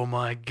like, "Oh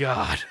my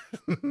god!"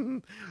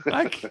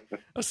 I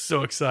was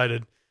so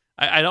excited.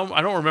 I don't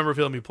remember if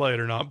he let me play it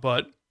or not,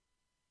 but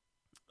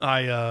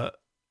but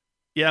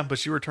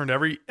she returned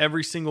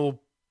every single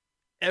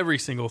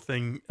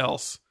thing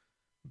else,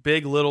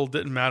 big, little,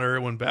 didn't matter.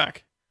 It went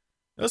back.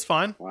 It was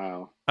fine.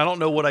 Wow. I don't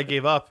know what I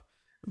gave up,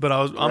 but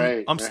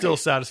I'm still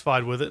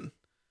satisfied with it.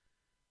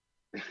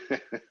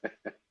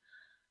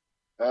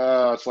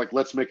 It's like,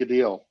 let's make a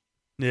deal.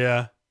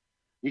 Yeah.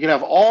 You can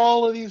have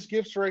all of these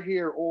gifts right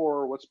here,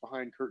 or what's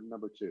behind curtain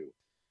number 2.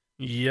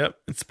 Yep.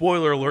 And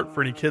spoiler alert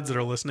for any kids that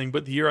are listening,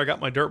 but the year I got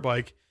my dirt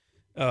bike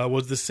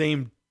was the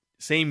same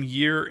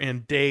year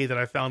and day that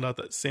I found out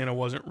that Santa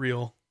wasn't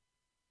real.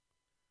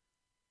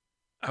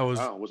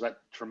 Was that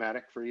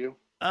traumatic for you?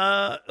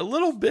 A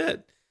little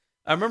bit.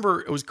 I remember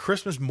it was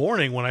Christmas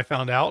morning when I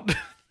found out.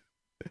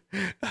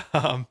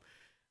 I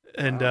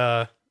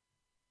don't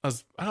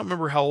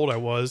remember how old I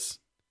was.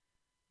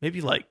 Maybe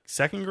like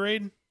second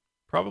grade,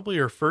 probably,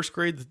 or first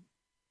grade,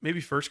 maybe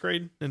first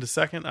grade into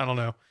second. I don't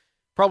know.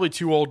 Probably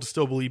too old to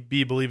still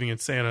be believing in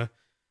Santa.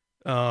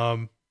 But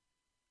I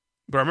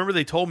remember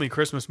they told me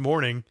Christmas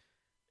morning,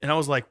 and I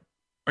was like,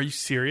 "Are you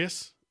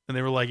serious?" And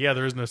they were like, "Yeah,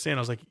 there is no Santa." I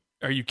was like,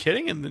 "Are you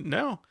kidding?" And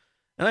no.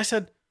 And I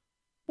said,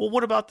 "Well,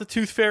 what about the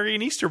Tooth Fairy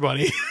and Easter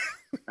Bunny?"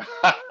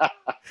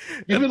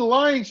 You've been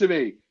lying to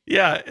me.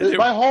 Yeah.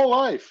 My whole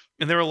life.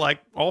 And they were like,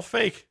 all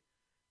fake.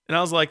 And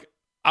I was like,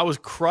 I was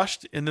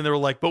crushed. And then they were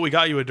like, but we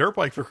got you a dirt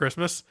bike for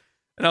Christmas.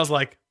 And I was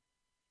like,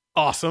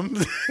 awesome.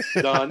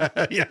 Done.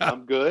 Yeah.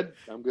 I'm good.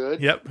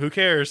 Yep. Who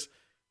cares?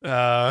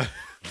 Well,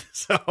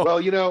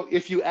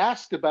 if you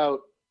asked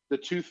about the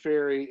Tooth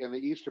Fairy and the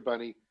Easter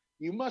Bunny,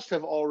 you must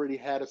have already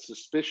had a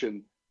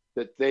suspicion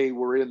that they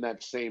were in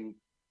that same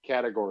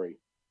category.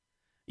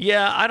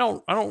 Yeah, I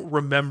don't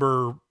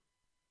remember.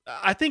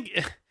 I think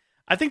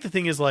the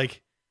thing is,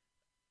 like,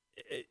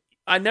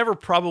 I never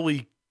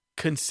probably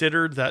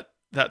considered that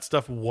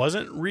stuff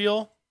wasn't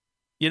real,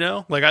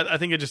 like I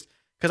think it just,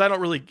 cause I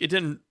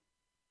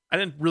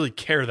didn't really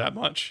care that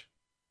much.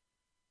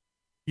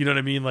 You know what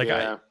I mean? Like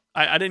yeah.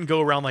 I didn't go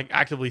around like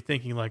actively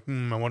thinking like,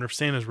 I wonder if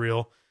Santa's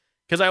real.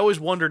 Cause I always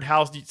wondered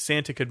how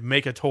Santa could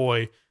make a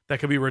toy that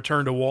could be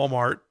returned to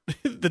Walmart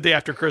the day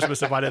after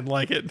Christmas if I didn't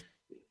like it.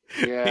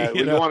 Yeah, well,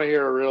 you want to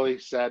hear a really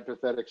sad,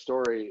 pathetic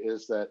story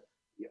is that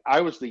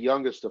I was the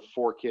youngest of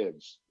four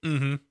kids.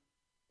 Mm-hmm.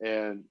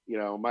 And,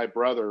 my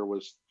brother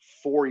was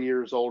 4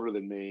 years older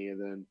than me.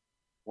 And then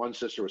one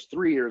sister was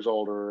 3 years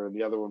older and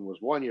the other one was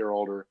 1 year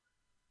older.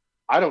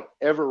 I don't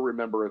ever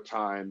remember a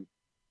time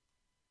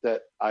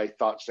that I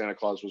thought Santa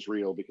Claus was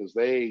real because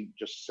they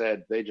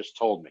just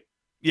told me.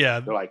 Yeah.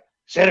 They're like,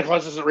 Santa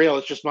Claus isn't real.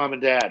 It's just mom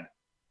and dad.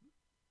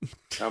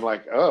 I'm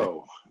like,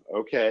 oh,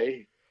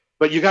 okay.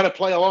 But you got to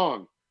play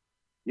along.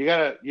 You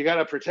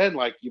gotta pretend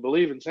like you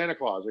believe in Santa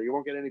Claus or you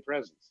won't get any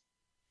presents.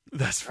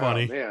 That's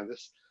funny. Oh man,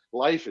 this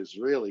life is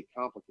really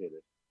complicated.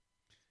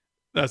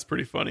 That's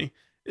pretty funny.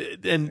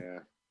 And yeah.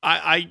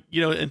 I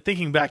and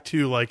thinking back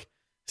to like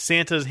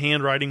Santa's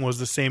handwriting was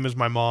the same as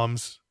my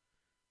mom's.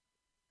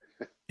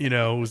 It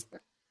was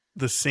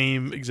the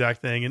same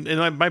exact thing.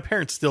 And my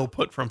parents still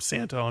put from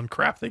Santa on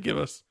crap they give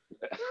us.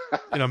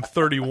 And I'm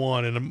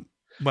 31 and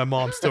my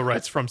mom still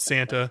writes from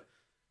Santa.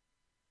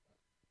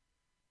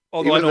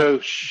 Although even though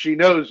she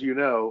knows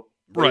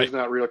right. It's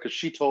not real because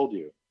she told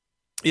you.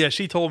 Yeah,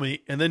 she told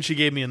me. And then she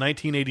gave me a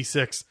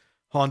 1986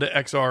 Honda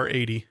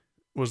XR80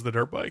 was the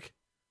dirt bike.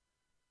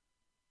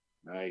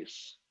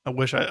 Nice. I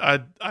wish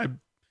I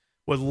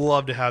would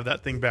love to have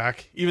that thing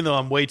back, even though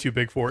I'm way too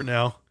big for it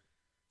now.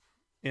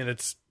 And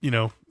it's,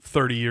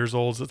 30 years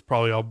old, so it's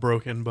probably all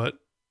broken. But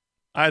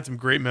I had some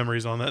great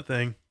memories on that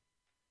thing.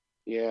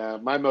 Yeah,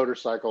 my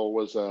motorcycle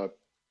was a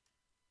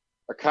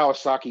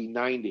Kawasaki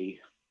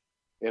 90.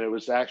 And it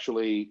was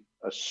actually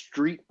a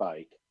street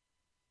bike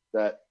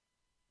that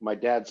my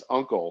dad's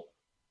uncle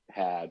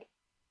had.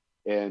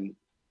 And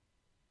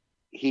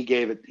he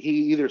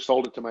either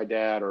sold it to my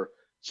dad or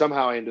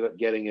somehow I ended up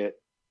getting it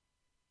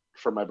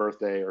for my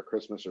birthday or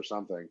Christmas or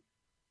something.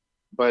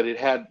 But it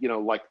had,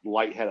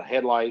 had a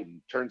headlight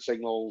and turn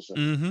signals.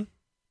 And, mm-hmm.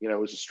 It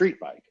was a street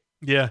bike.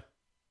 Yeah.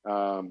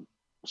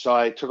 So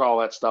I took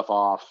all that stuff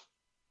off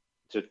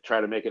to try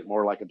to make it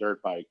more like a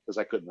dirt bike because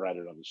I couldn't ride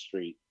it on the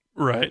street.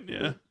 Right.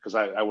 Yeah. Because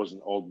I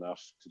wasn't old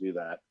enough to do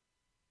that.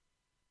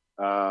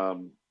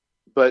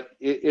 But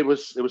it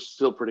was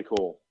still pretty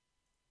cool.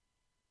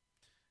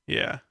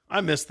 Yeah.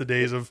 I miss the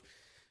days of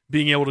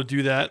being able to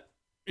do that,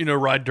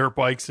 ride dirt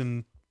bikes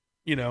and,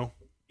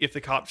 if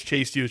the cops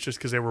chased you, it's just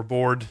because they were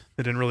bored.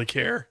 They didn't really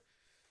care.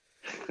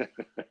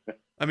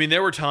 I mean,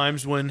 there were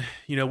times when,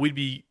 we'd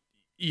be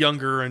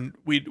younger and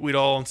we'd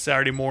all on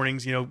Saturday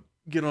mornings,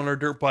 get on our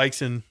dirt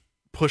bikes and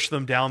push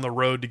them down the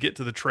road to get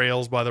to the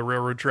trails by the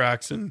railroad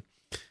tracks. And,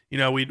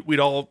 we'd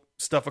all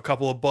stuff a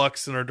couple of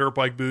bucks in our dirt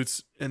bike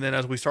boots. And then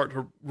as we start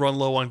to run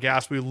low on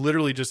gas, we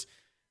literally just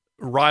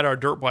ride our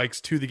dirt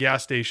bikes to the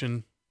gas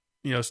station,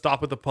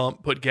 stop at the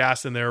pump, put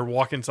gas in there,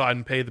 walk inside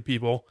and pay the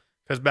people.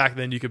 Because back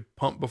then you could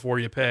pump before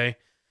you pay.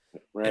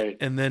 Right.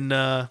 And then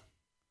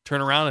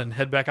turn around and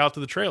head back out to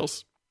the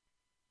trails.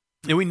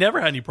 And we never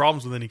had any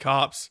problems with any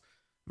cops.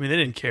 I mean, they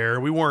didn't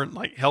care. We weren't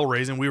like hell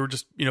raising. We were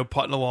just,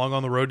 putting along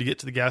on the road to get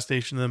to the gas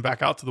station and then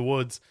back out to the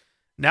woods.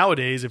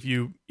 Nowadays, if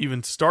you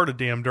even start a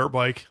damn dirt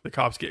bike, the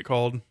cops get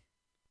called.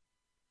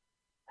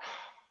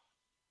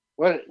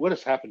 What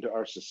has happened to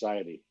our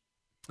society?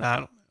 I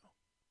don't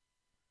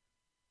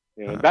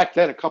know. Back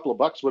then, a couple of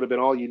bucks would have been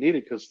all you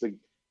needed because the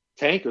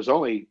tank was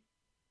only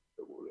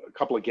a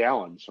couple of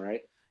gallons,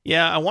 right?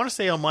 Yeah, I want to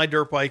say on my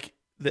dirt bike,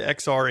 the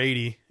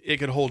XR80, it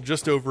could hold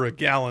just over a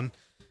gallon.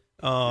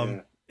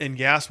 And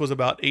gas was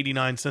about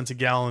 89 cents a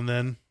gallon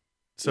then.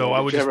 So I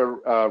would have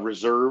a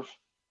reserve.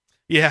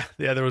 Yeah,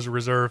 there was a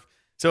reserve.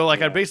 So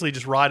I'd basically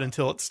just ride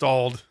until it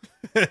stalled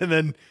and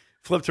then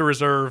flip to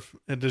reserve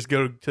and just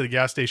go to the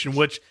gas station,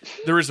 which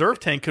the reserve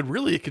tank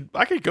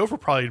I could go for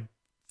probably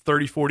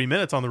 30, 40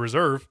 minutes on the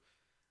reserve.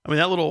 I mean,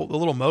 the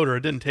little motor,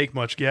 it didn't take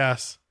much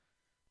gas.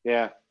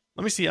 Yeah.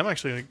 Let me see. I'm going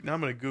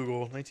to Google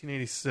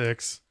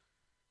 1986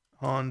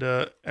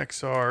 Honda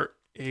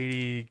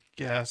XR80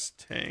 gas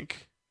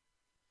tank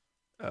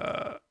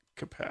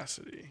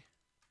capacity.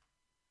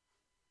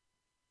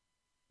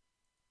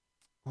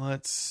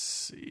 Let's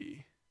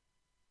see.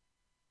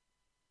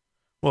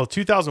 Well,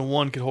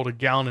 2001 could hold a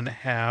gallon and a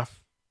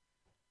half.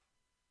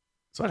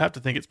 So I'd have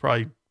to think it's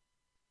probably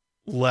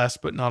less,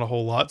 but not a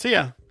whole lot. So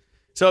yeah.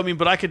 So I mean,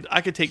 but I could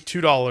take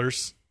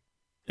 $2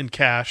 in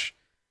cash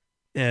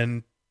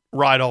and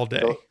ride all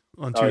day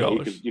on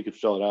 $2. You could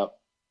fill it up.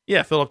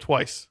 Yeah, fill up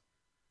twice.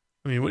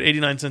 I mean, with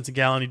 89 cents a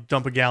gallon, you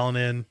dump a gallon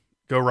in,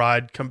 go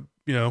ride, come,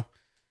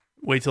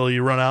 wait till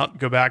you run out,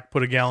 go back,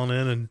 put a gallon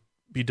in, and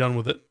be done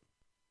with it.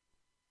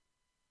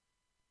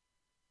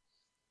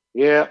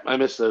 Yeah, I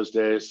miss those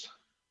days.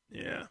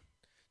 Yeah.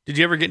 Did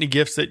you ever get any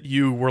gifts that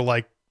you were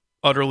like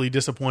utterly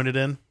disappointed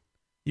in?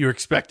 You were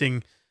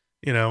expecting,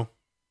 a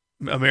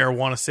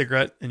marijuana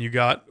cigarette and you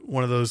got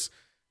one of those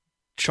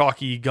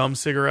chalky gum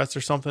cigarettes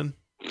or something?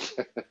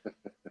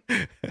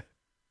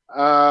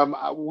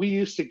 We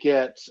used to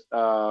get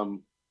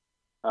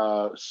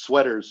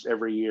sweaters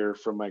every year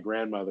from my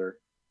grandmother.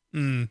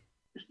 Mm.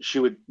 She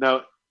would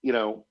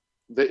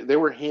they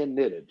were hand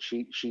knitted.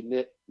 She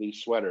knit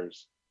these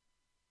sweaters,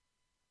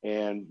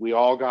 and we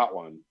all got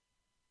one.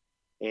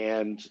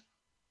 And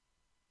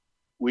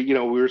we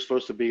were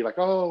supposed to be like,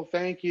 oh,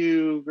 thank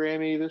you,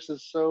 Grammy. This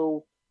is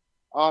so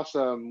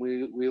awesome.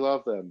 We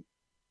love them.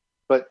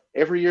 But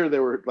every year they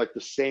were like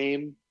the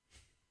same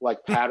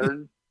like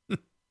pattern.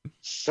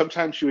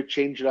 Sometimes she would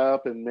change it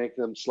up and make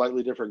them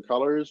slightly different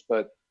colors,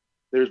 but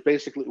there's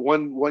basically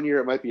one year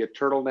it might be a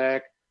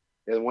turtleneck,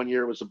 and one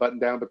year it was a button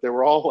down, but they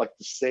were all like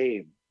the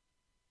same,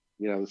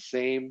 the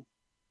same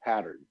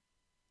pattern.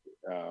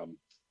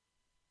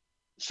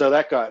 So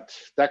that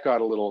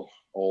got a little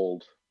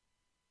old.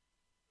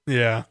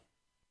 Yeah.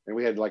 And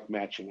we had like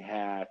matching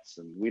hats,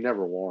 and we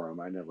never wore them.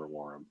 I never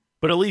wore them.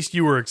 But at least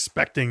you were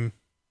expecting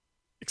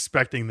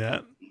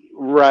that.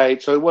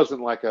 Right. So it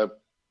wasn't like a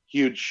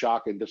huge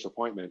shock and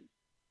disappointment.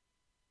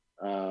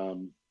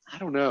 I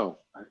don't know.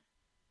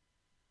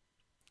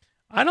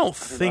 I don't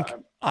think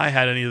I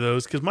had any of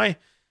those, because my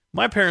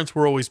parents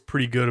were always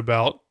pretty good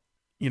about,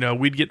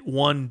 we'd get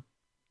one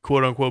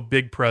quote unquote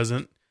big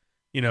present,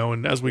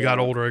 and as we got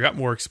older, it got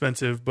more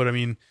expensive. But I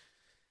mean,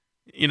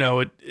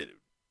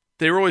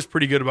 they were always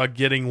pretty good about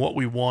getting what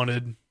we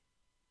wanted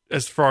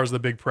as far as the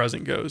big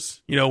present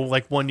goes.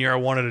 Like one year I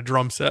wanted a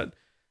drum set,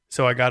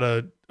 so I got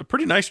a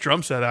pretty nice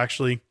drum set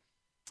actually,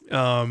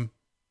 and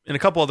a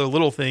couple other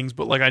little things.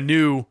 But like I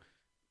knew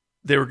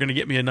they were going to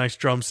get me a nice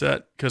drum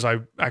set because I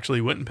actually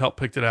went and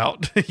picked it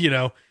out.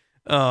 The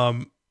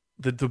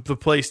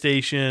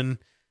PlayStation.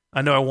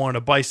 I know I wanted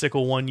a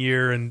bicycle one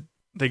year, and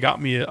they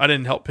got me. I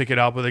didn't help pick it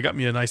out, but they got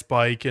me a nice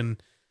bike,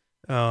 and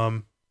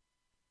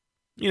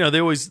they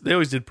always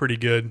did pretty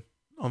good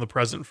on the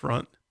present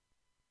front.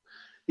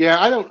 Yeah,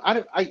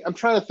 I'm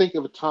trying to think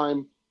of a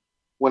time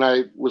when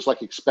I was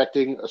like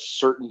expecting a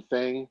certain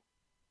thing,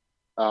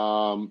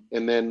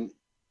 and then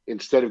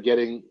instead of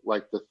getting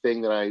like the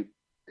thing that I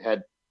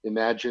had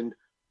imagined,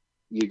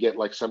 you get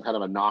like some kind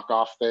of a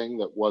knockoff thing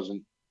that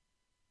wasn't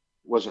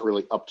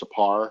really up to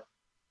par.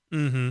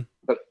 Mm-hmm.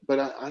 But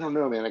I don't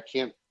know, man.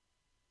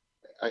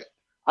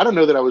 I don't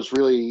know that I was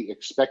really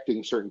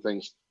expecting certain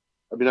things.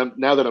 I mean,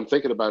 now that I'm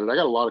thinking about it, I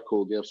got a lot of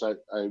cool gifts. I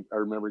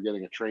remember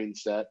getting a train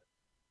set,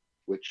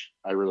 which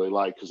I really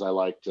liked because I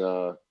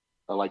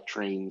like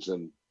trains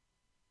and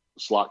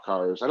slot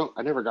cars.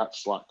 I never got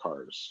slot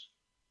cars.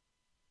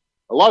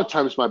 A lot of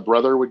times my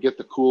brother would get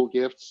the cool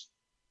gifts.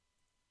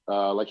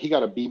 Like he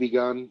got a BB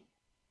gun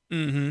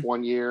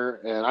one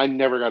year, and I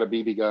never got a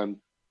BB gun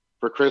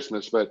for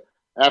Christmas. But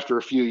after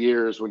a few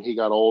years, when he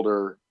got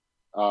older,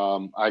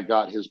 I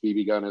got his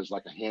BB gun as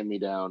like a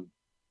hand-me-down.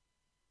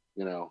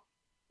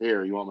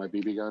 Here, you want my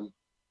BB gun?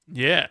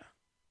 Yeah.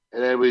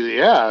 And then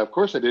of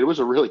course I did. It was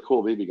a really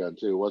cool BB gun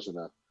too. It wasn't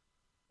a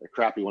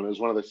crappy one. It was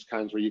one of those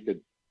kinds where you could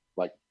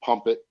like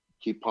pump it,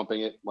 keep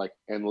pumping it like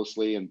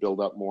endlessly, and build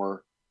up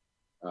more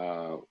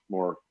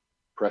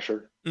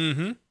pressure.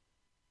 Mm-hmm.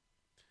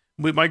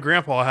 My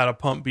grandpa had a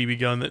pump BB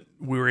gun that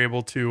we were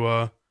able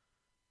to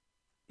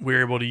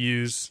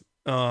use.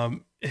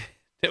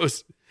 It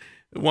was,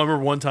 I remember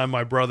one time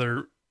my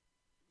brother,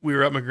 we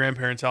were at my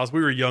grandparents' house.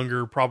 We were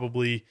younger,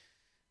 probably.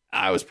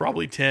 I was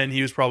probably 10.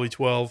 He was probably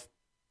 12.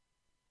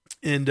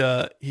 And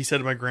he said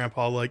to my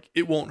grandpa, like,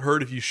 it won't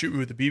hurt if you shoot me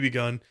with a BB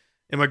gun.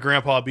 And my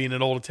grandpa, being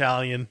an old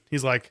Italian,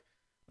 he's like,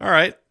 all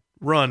right,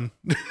 run.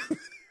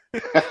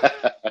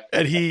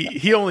 And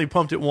he only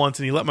pumped it once,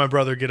 and he let my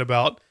brother get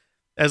about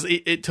as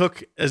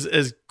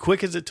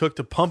quick as it took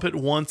to pump it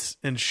once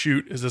and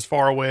shoot is as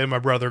far away as my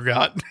brother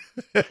got.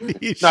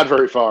 Not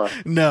very far.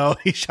 No,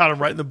 he shot him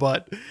right in the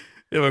butt.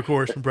 And of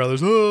course, my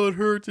brother's, oh, it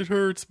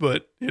hurts.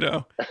 But,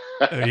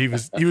 he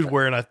was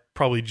wearing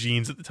probably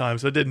jeans at the time,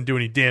 so it didn't do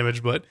any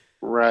damage, but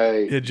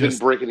right. It didn't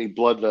break any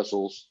blood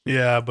vessels.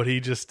 Yeah, but he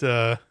just,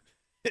 my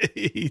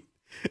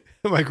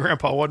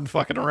grandpa wasn't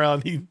fucking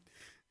around. He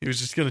was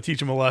just going to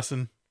teach him a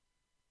lesson.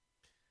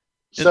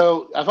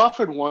 So I've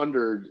often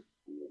wondered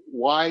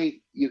why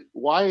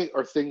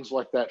are things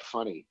like that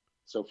funny?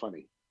 So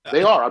funny.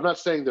 They are. I'm not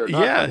saying they're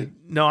not. Yeah. Funny.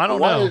 No, I don't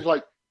know. Why is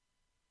like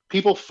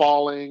people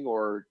falling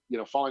or,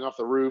 falling off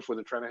the roof when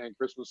they're trying to hang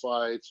Christmas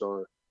lights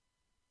or,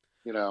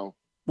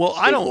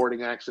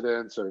 skateboarding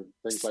accidents or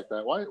things like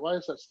that. Why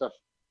is that stuff?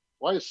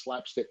 Why is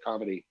slapstick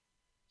comedy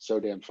so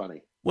damn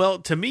funny? Well,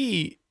 to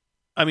me,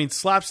 I mean,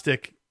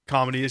 slapstick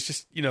comedy is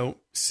just,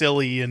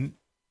 silly and,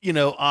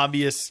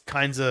 obvious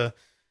kinds of,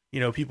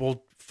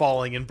 people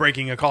falling and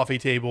breaking a coffee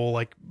table.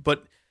 Like,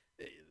 but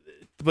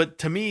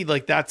to me,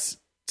 like that's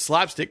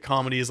slapstick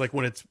comedy is like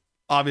when it's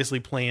obviously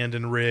planned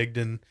and rigged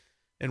and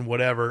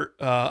whatever.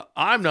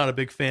 I'm not a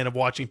big fan of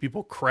watching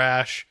people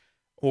crash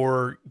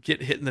or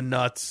get hit in the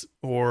nuts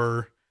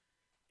or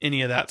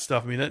any of that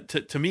stuff. I mean,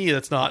 to me,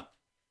 that's not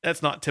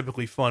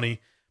typically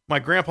funny. My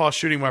grandpa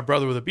shooting my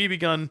brother with a BB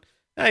gun.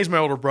 He's my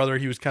older brother.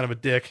 He was kind of a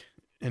dick,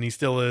 and he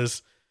still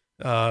is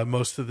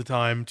most of the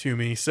time to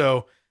me.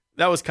 So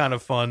that was kind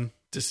of fun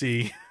to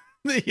see,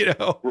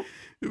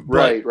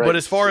 Right. But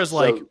as far as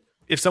like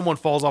if someone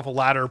falls off a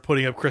ladder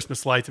putting up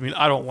Christmas lights, I mean,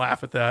 I don't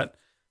laugh at that.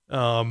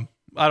 I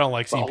don't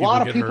like seeing people get hurt. A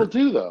lot of people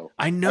do, though.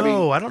 I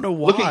know. I don't know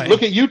why.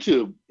 Look at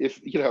YouTube.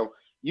 If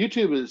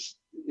YouTube is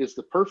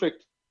the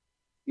perfect,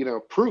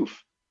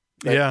 proof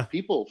that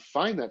people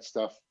find that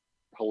stuff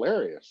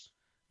hilarious.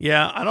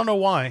 Yeah, I don't know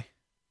why.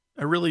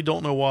 I really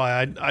don't know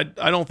why. I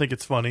don't think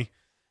it's funny.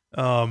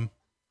 I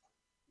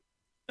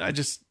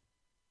don't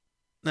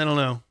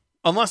know.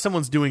 Unless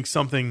someone's doing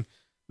something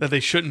that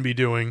they shouldn't be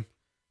doing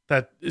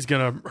that is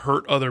going to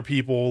hurt other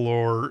people,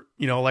 or,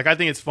 like, I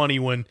think it's funny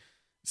when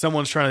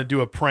someone's trying to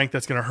do a prank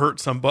that's going to hurt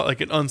somebody,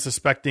 like an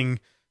unsuspecting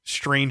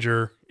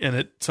stranger, and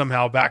it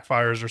somehow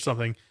backfires or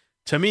something.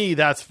 To me,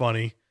 that's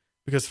funny,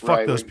 because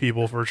fuck those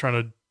people for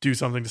trying to do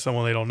something to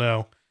someone they don't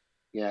know.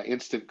 Yeah,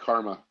 instant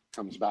karma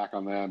comes back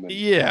on them. And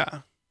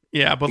yeah,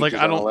 but like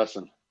I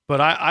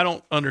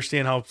don't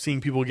understand how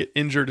seeing people get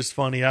injured is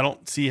funny. I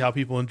don't see how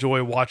people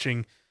enjoy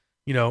watching,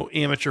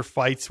 amateur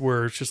fights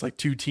where it's just like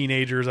two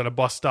teenagers at a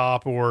bus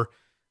stop, or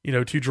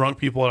two drunk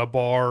people at a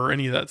bar, or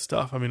any of that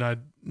stuff. I mean,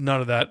 none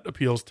of that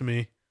appeals to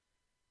me.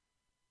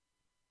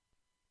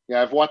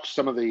 Yeah, I've watched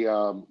some of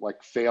the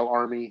like fail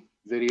army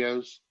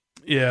videos.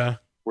 Yeah,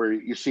 where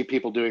you see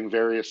people doing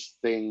various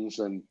things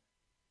and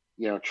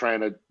trying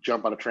to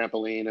jump on a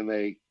trampoline, and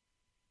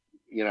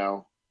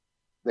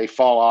they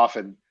fall off,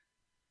 and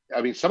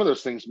I mean, some of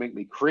those things make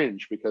me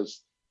cringe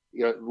because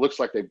it looks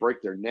like they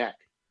break their neck.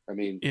 I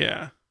mean,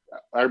 yeah,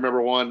 I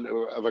remember one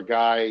of a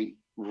guy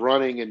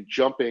running and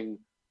jumping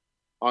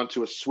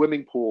onto a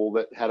swimming pool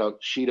that had a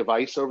sheet of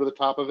ice over the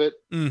top of it,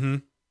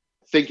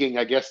 thinking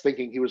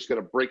he was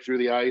going to break through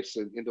the ice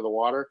and into the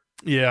water.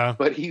 Yeah,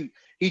 but he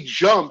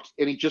jumped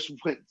and he just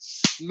went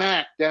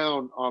smack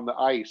down on the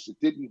ice. It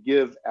didn't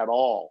give at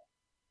all.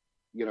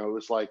 It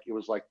was like,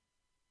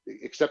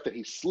 except that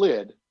he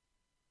slid.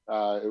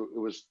 It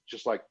was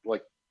just like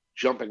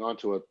jumping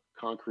onto a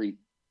concrete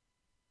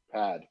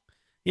pad.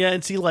 Yeah,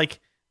 and see, like,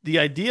 the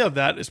idea of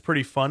that is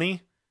pretty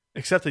funny,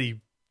 except that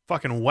he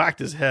fucking whacked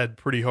his head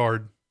pretty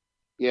hard.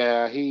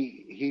 Yeah,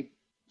 he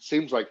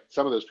seems like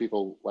some of those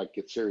people like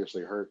get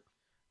seriously hurt.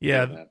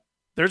 Yeah,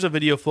 there's a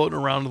video floating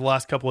around the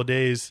last couple of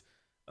days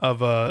of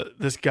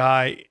this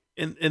guy,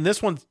 and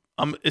this one,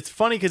 it's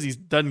funny because he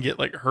doesn't get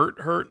like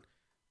hurt,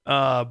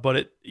 but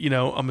it,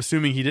 I'm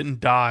assuming he didn't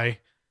die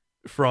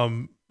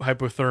from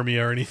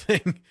hypothermia or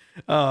anything.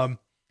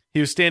 He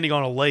was standing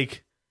on a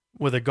lake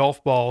with a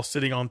golf ball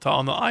sitting on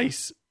the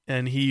ice,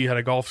 and he had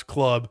a golf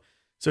club,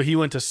 so he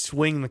went to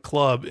swing the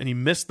club and he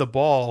missed the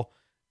ball,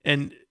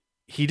 and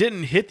he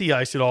didn't hit the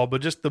ice at all,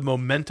 but just the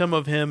momentum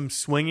of him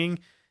swinging,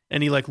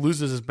 and he like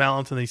loses his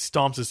balance and he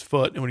stomps his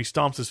foot, and when he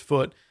stomps his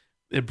foot,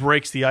 it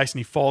breaks the ice and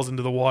he falls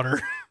into the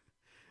water.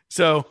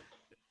 So,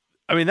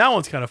 I mean, that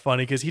one's kind of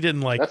funny because he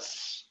didn't like,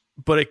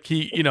 but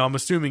I'm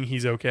assuming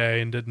he's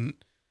okay and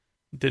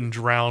didn't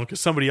drown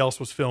because somebody else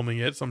was filming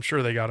it, so I'm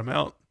sure they got him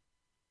out.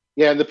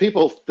 Yeah, and the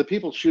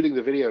people shooting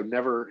the video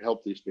never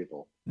help these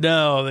people.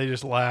 No, they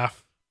just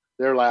laugh.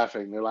 They're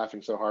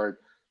laughing so hard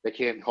they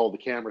can't hold the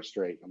camera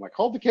straight. I'm like,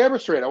 hold the camera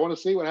straight. I want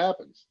to see what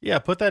happens. Yeah,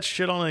 put that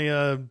shit on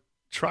a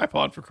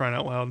tripod, for crying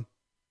out loud.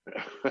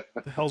 What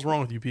the hell's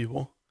wrong with you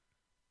people?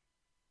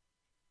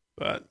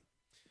 But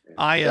go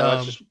ahead.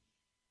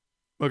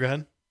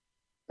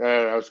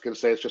 I was going to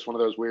say it's just one of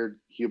those weird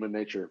human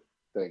nature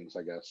things,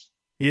 I guess.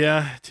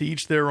 Yeah, to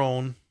each their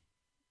own.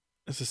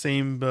 It's the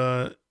same.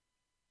 I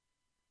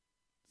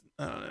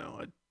don't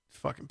know.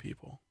 Fucking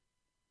people,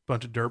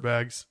 bunch of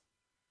dirtbags.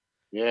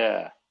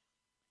 Yeah.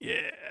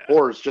 Yeah.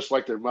 Whores just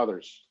like their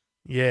mothers.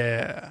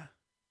 Yeah.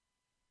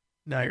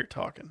 Now you're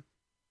talking.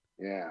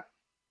 Yeah.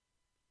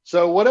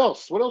 So what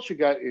else? What else you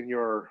got in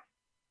your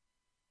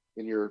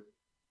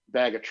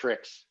bag of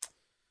tricks?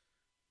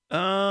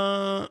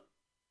 I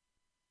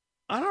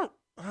don't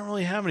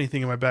really have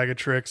anything in my bag of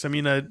tricks. I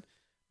mean,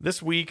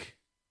 this week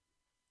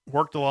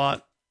worked a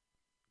lot,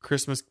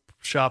 Christmas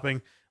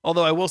shopping.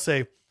 Although I will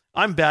say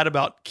I'm bad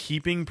about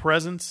keeping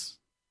presents,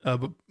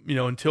 but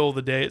until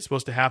the day it's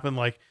supposed to happen.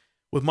 Like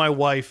with my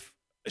wife,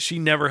 she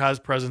never has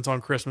presents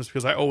on Christmas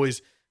because I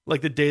always,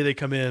 like, the day they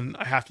come in,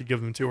 I have to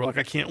give them to her. Like,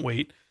 I can't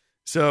wait.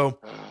 So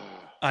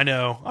I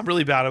know I'm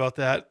really bad about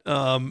that.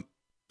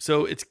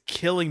 So it's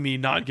killing me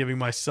not giving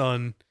my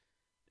son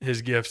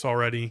his gifts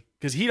already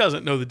because he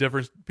doesn't know the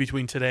difference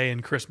between today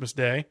and Christmas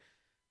Day.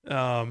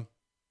 In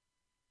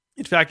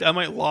fact, I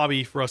might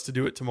lobby for us to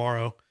do it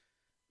tomorrow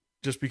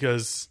just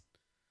because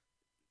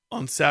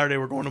on Saturday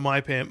we're going to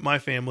my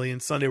family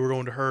and Sunday we're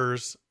going to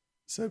hers.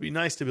 So it'd be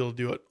nice to be able to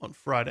do it on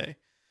Friday.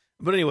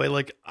 But anyway,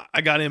 like,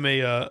 I got him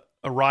a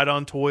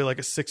ride-on toy, like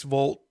a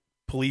 6-volt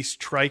police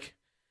trike.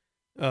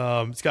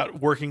 It's got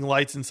working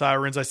lights and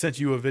sirens. I sent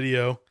you a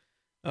video.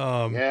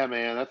 Yeah,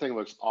 man, that thing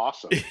looks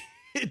awesome.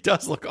 It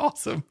does look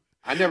awesome.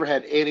 I never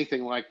had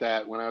anything like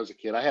that when I was a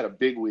kid. I had a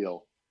big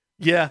wheel.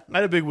 Yeah, I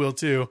had a big wheel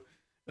too.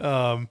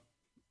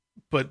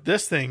 But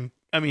this thing,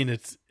 I mean,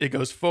 it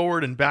goes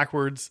forward and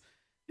backwards.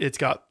 It's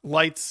got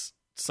lights,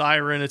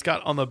 siren. It's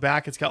got on the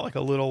back. It's got like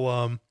a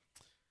little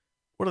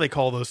what do they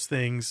call those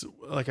things?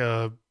 Like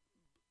a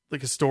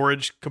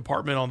storage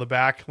compartment on the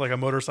back, like a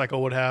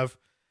motorcycle would have.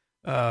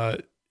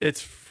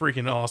 It's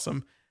freaking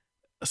awesome.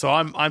 So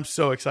I'm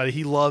so excited.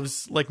 He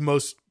loves, like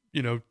most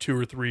 2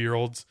 or 3 year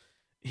olds,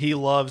 he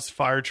loves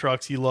fire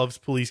trucks. He loves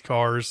police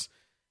cars.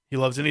 He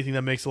loves anything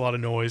that makes a lot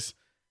of noise.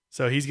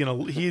 So he's gonna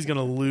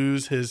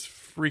lose his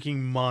freaking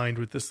mind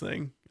with this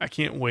thing. I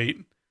can't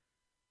wait.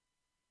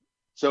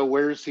 So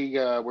where's he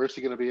going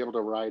to be able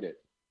to ride it?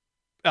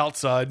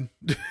 Outside.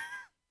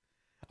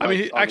 I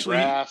mean, on actually,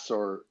 the grass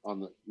or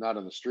not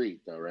on the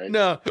street though, right?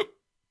 No,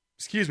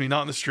 excuse me,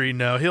 not in the street.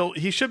 No,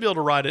 he should be able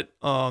to ride it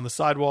on the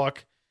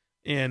sidewalk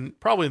and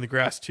probably in the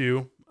grass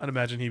too. I'd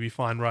imagine he'd be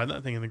fine riding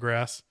that thing in the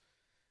grass.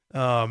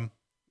 I'm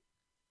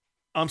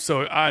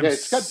so excited.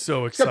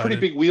 It's got pretty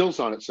big wheels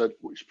on it, so it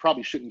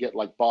probably shouldn't get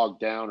like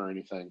bogged down or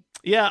anything.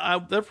 Yeah,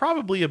 they're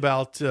probably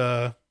about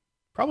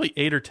probably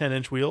 8 or 10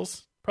 inch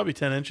wheels, probably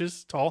 10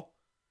 inches tall.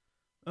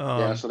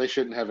 Yeah, so they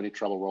shouldn't have any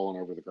trouble rolling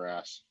over the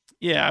grass.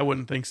 Yeah, I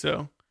wouldn't think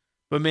so.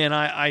 But man,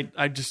 I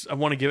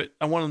want to give it.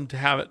 I want them to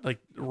have it like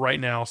right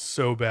now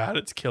so bad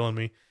it's killing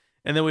me.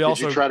 And then Did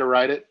you try to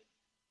ride it?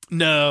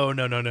 No.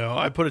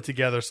 I put it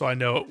together so I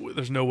know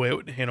there's no way it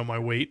would handle my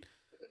weight.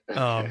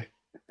 Okay.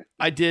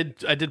 I did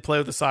play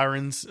with the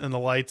sirens and the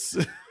lights,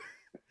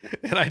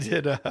 and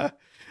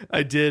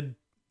I did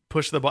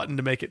push the button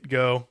to make it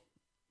go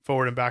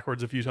forward and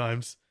backwards a few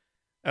times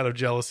out of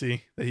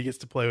jealousy that he gets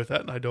to play with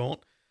that and I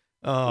don't.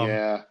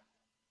 Yeah.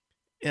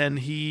 And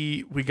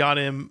we got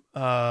him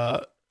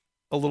a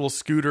little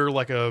scooter,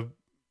 like an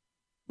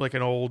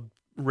old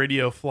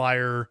radio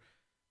flyer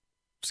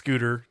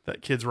scooter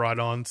that kids ride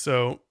on.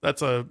 So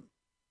that's a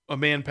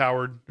man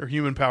powered or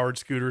human powered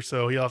scooter.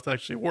 So he'll have to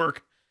actually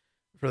work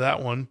for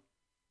that one.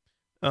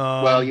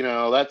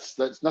 Well, that's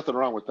nothing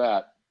wrong with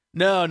that.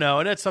 No.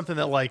 And that's something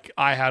that like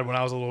I had when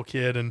I was a little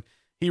kid, and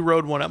he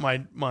rode one at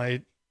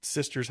my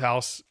sister's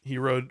house. He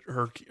rode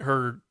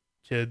her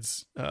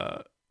kid's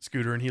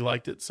scooter and he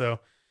liked it. So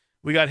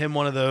we got him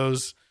one of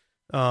those.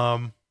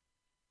 And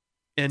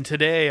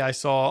today I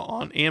saw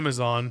on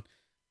Amazon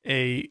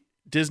a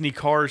Disney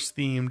Cars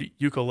themed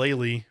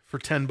ukulele for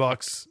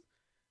 $10.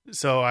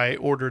 So I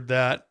ordered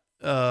that.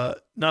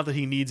 Not that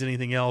he needs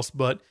anything else,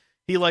 but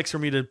he likes for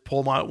me to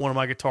pull one of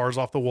my guitars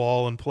off the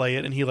wall and play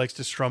it. And he likes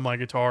to strum my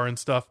guitar and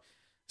stuff.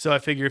 So I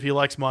figure if he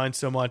likes mine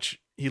so much,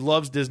 he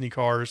loves Disney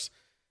Cars,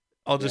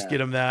 I'll just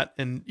get him that.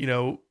 And,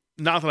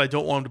 not that I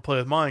don't want him to play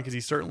with mine, because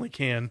he certainly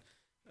can.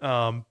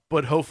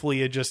 But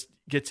hopefully it just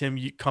gets him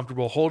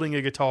comfortable holding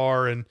a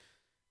guitar, and,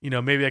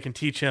 maybe I can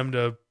teach him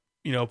to,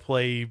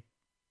 play,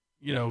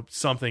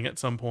 something at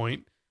some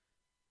point.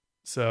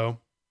 So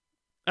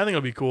I think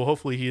it'll be cool.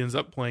 Hopefully he ends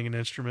up playing an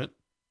instrument,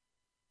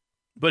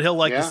 but he'll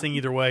like this thing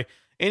either way.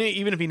 And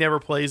even if he never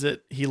plays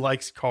it, he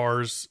likes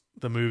Cars,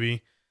 the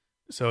movie.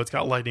 So it's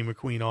got Lightning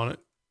McQueen on it.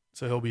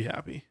 So he'll be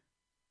happy.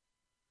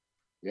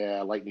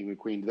 Yeah, Lightning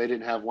McQueen. They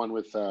didn't have one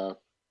with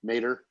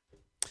Mater?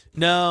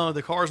 No,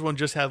 the Cars one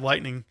just had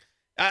Lightning.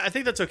 I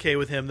think that's okay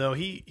with him, though.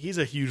 He's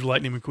a huge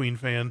Lightning McQueen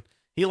fan.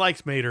 He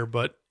likes Mater,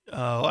 but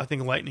I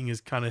think Lightning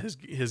is kind of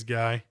his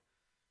guy.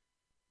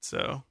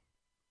 So.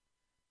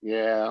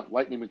 Yeah,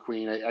 Lightning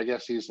McQueen. I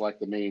guess he's like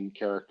the main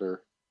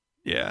character.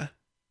 Yeah.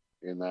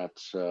 In that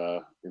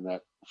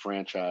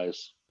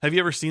franchise. Have you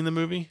ever seen the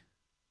movie?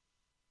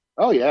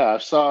 Oh yeah, I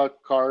saw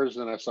Cars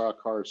and I saw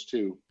Cars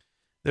 2.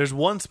 There's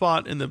one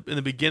spot in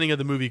the beginning of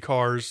the movie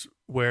Cars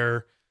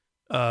where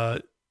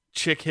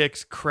Chick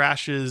Hicks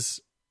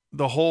crashes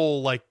the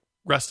whole like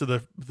rest of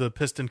the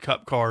Piston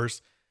Cup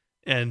cars,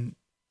 and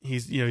he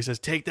says,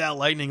 "Take that,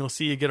 Lightning. We'll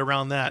see you get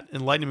around that."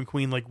 And Lightning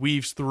McQueen like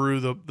weaves through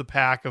the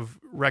pack of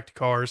wrecked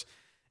cars,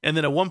 and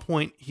then at one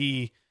point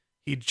he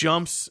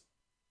jumps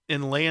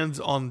and lands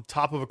on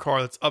top of a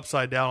car that's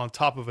upside down on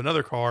top of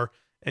another car,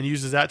 and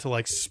uses that to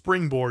like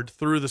springboard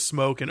through the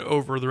smoke and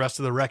over the rest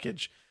of the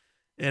wreckage.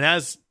 And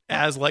as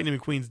Lightning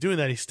McQueen's doing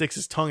that, he sticks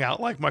his tongue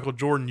out like Michael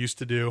Jordan used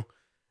to do.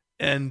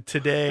 And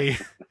today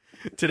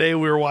we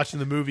were watching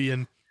the movie,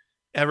 and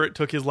Everett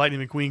took his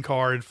Lightning McQueen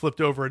car and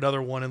flipped over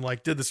another one and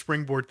like did the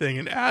springboard thing.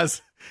 And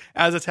as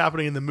it's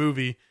happening in the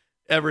movie,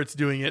 Everett's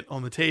doing it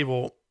on the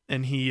table,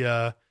 and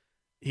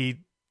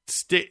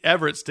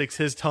Everett sticks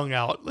his tongue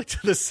out like to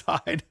the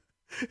side,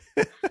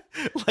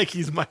 like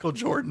he's Michael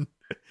Jordan.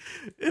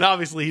 And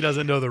obviously he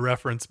doesn't know the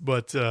reference,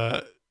 but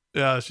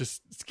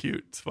it's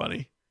cute. It's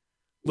funny.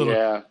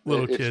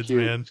 Little kids,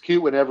 cute. Man. It's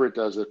cute when Everett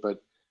does it,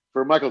 but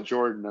for Michael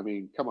Jordan, I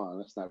mean, come on,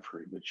 that's not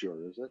very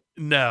mature, is it?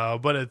 No,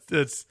 but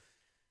it's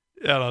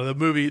I don't know,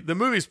 the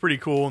movie's pretty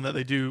cool in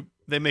that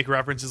they make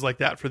references like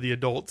that for the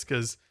adults,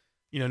 because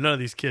none of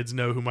these kids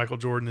know who Michael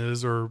Jordan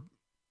is or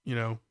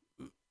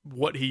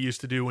what he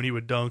used to do when he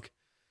would dunk.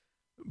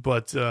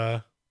 But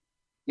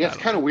it's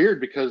kind of weird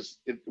because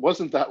it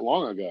wasn't that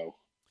long ago.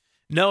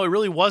 No, it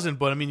really wasn't.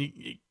 But I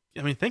mean,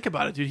 think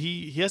about it, dude.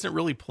 He hasn't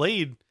really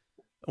played.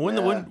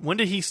 When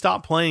did he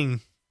stop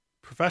playing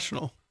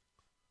professional?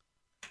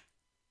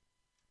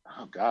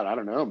 Oh God, I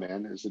don't know,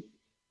 man. Is it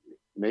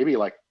maybe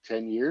like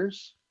 10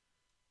 years?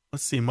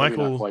 Let's see, maybe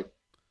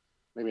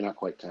not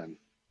quite 10.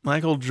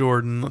 Michael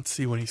Jordan. Let's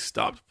see when he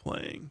stopped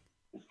playing.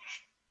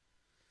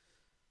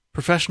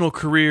 Professional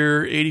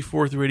career,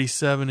 84 through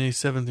 87,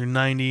 87 through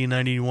 90,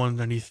 91,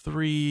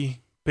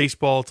 93.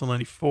 Baseball till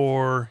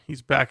 94.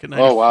 He's back at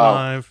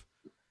 95.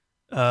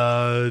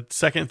 Oh, wow.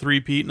 Second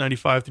three-peat,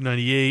 95 through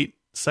 98.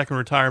 Second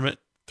retirement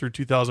through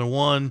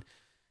 2001.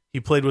 He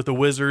played with the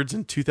Wizards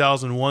in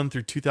 2001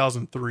 through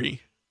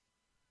 2003.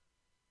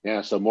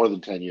 Yeah, so more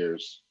than 10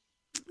 years.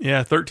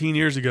 Yeah, 13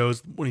 years ago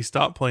is when he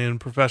stopped playing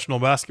professional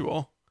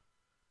basketball.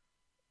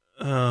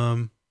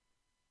 Yeah,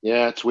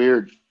 it's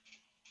weird.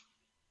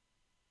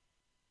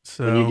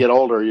 So when you get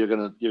older, you're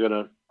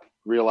gonna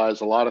realize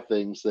a lot of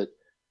things that,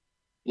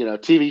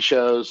 TV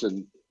shows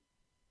and,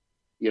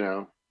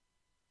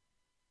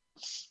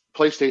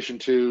 PlayStation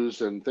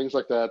 2s and things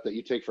like that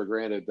you take for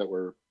granted that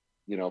were,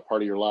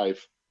 part of your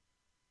life.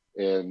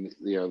 And,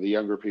 the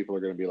younger people are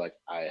going to be like,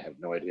 I have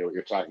no idea what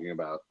you're talking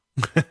about.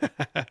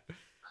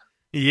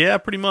 Yeah,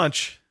 pretty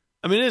much.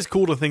 I mean, it is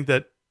cool to think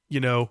that,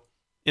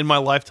 in my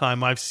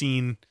lifetime, I've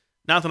seen,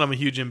 not that I'm a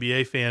huge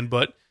NBA fan,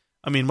 but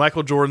I mean,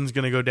 Michael Jordan's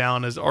going to go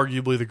down as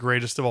arguably the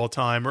greatest of all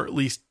time, or at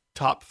least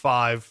top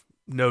 5,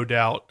 no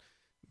doubt,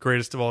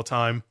 greatest of all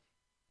time.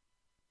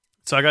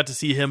 So I got to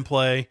see him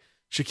play.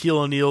 Shaquille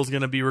O'Neal's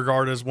going to be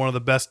regarded as one of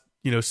the best,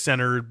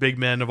 center big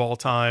men of all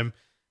time.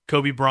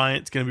 Kobe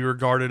Bryant's going to be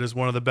regarded as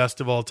one of the best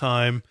of all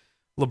time.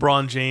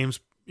 LeBron James,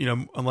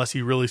 unless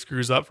he really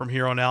screws up from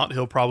here on out,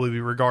 he'll probably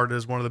be regarded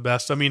as one of the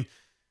best. I mean,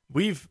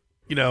 we've,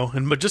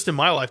 but just in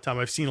my lifetime,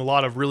 I've seen a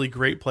lot of really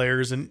great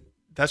players, and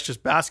that's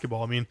just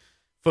basketball. I mean,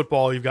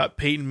 football, you've got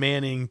Peyton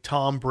Manning,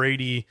 Tom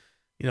Brady,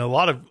 a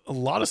lot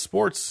of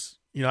sports.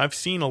 I've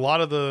seen a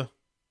lot of the,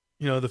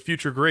 the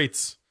future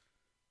greats,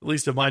 at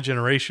least of my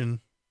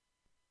generation.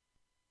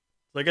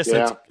 So I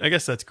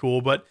guess that's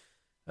cool, but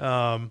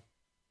yeah,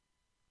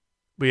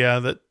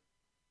 that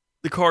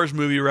the Cars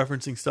movie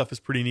referencing stuff is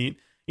pretty neat.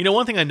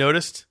 One thing I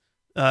noticed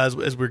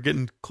as we're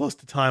getting close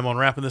to time on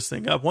wrapping this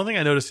thing up, one thing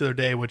I noticed the other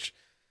day, which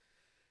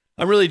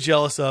I'm really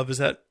jealous of, is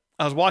that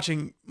I was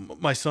watching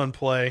my son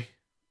play.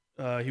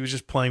 He was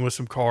just playing with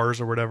some cars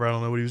or whatever. I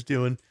don't know what he was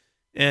doing.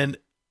 And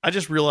I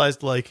just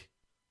realized, like,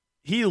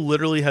 he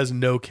literally has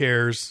no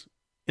cares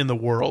in the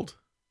world.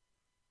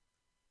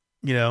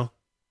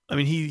 I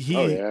mean,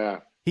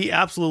 he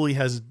absolutely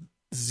has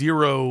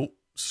zero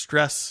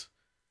stress,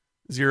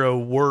 zero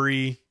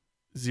worry,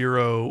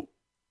 zero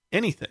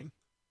anything.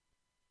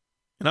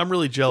 And I'm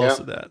really jealous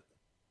of that.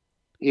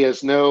 He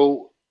has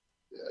no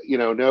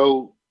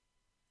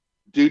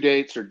due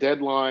dates or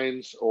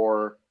deadlines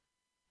or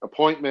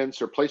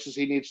appointments or places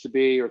he needs to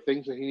be or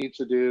things that he needs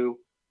to do.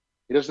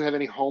 He doesn't have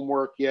any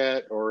homework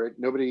yet, or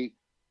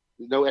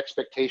no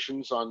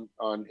expectations on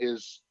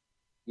his,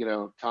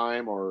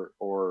 time or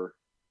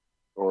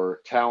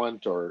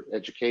talent or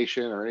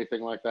education or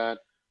anything like that.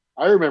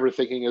 I remember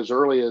thinking as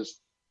early as,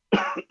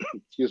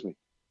 excuse me,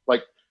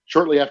 like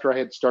shortly after I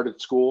had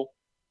started school,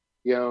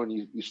 and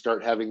you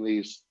start having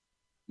these,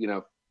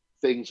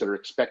 things that are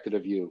expected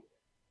of you.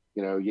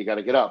 You got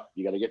to get up,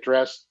 you got to get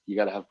dressed, you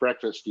got to have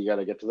breakfast, you got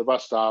to get to the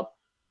bus stop,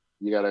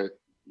 you got to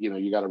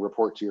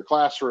report to your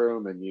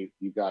classroom, and you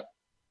got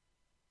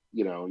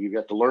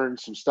to learn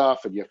some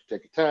stuff, and you have to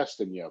take a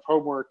test, and you have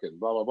homework, and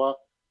blah blah blah.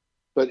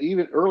 But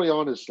even early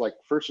on, as like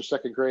first or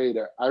second grade,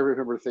 I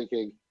remember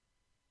thinking,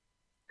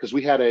 because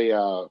we had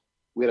a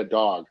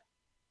dog,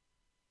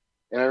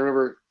 and I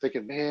remember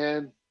thinking,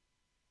 man,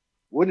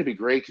 wouldn't it be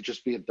great to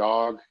just be a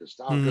dog? This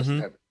dog doesn't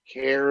have a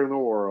care in the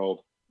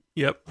world.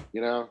 Yep.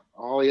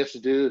 All he has to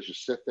do is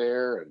just sit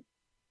there and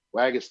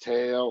wag his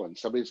tail, and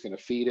somebody's going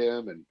to feed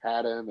him and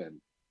pat him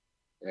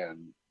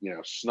and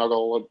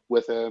snuggle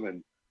with him,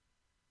 and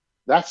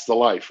that's the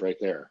life right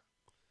there.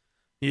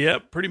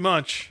 Yep, pretty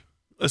much.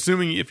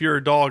 Assuming if you're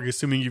a dog,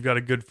 assuming you've got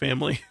a good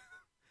family.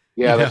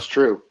 Yeah, that's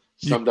true.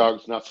 Some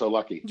dogs not so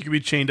lucky. You could be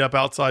chained up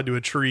outside to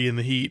a tree in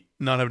the heat,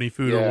 not have any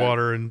food or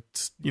water, and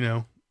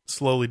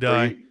slowly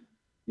die.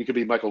 You could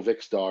be Michael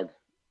Vick's dog.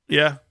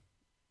 Yeah,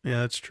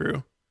 that's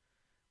true.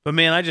 But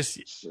man, I'm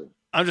just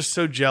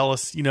so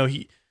jealous.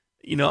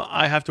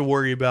 I have to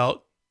worry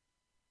about,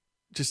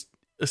 just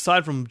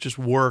aside from just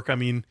work. I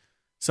mean,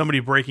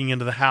 somebody breaking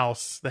into the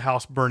house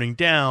burning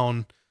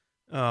down,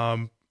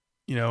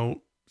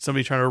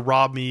 somebody trying to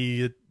rob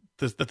me at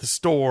the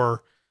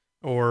store,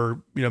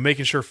 or,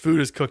 making sure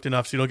food is cooked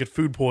enough so you don't get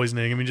food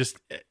poisoning. I mean, just,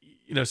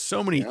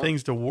 so many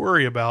things to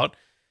worry about.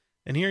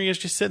 And here he is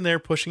just sitting there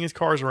pushing his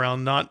cars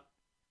around, not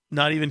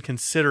even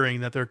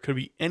considering that there could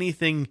be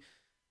anything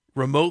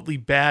remotely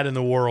bad in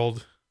the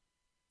world.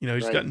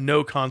 He's got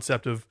no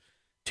concept of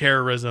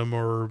terrorism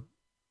or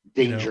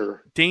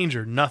danger,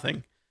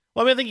 nothing.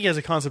 Well, I mean, I think he has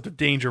a concept of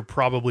danger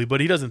probably, but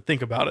he doesn't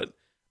think about it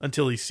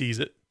until he sees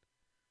it.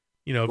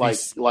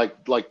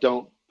 Like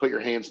don't put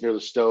your hands near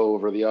the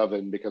stove or the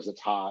oven because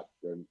it's hot,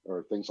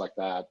 or things like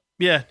that.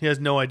 Yeah, he has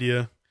no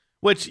idea.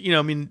 Which,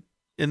 in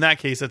that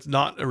case, that's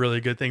not a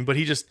really good thing. But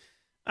he just,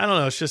 I don't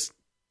know. It's just,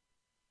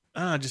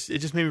 it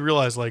just made me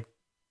realize, like,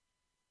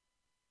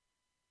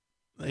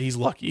 he's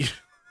lucky.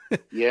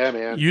 Yeah,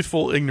 man.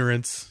 Youthful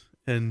ignorance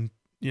and,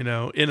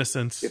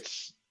 innocence.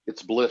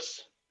 It's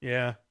bliss.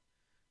 Yeah.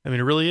 I mean,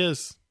 it really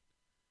is.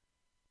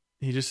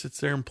 He just sits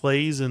there and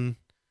plays and,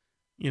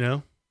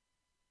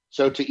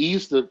 So to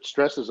ease the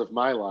stresses of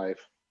my life,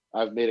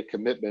 I've made a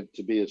commitment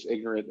to be as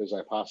ignorant as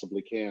I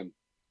possibly can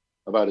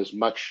about as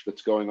much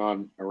that's going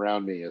on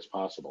around me as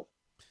possible.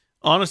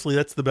 Honestly,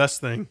 that's the best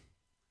thing.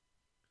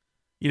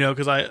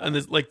 because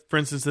like, for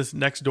instance, this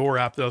Nextdoor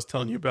app that I was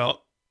telling you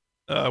about,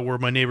 where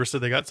my neighbor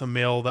said they got some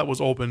mail that was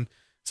open.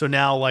 So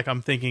now, like,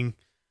 I'm thinking,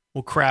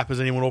 well, crap, is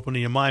anyone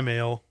opening my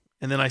mail?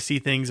 And then I see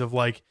things of,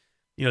 like,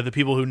 the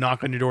people who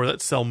knock on your door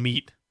that sell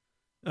meat.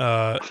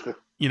 They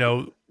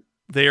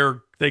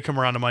come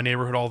around to my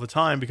neighborhood all the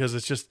time because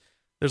it's just,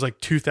 there's like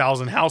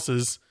 2,000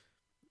 houses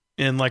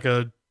in like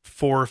a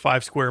 4 or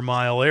 5 square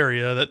mile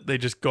area that they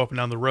just go up and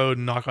down the road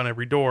and knock on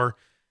every door.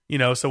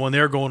 So when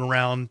they're going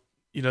around,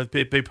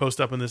 they post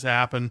up in this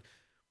app, and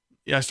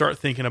I start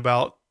thinking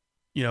about,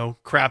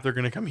 crap, they're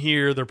going to come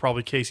here. They're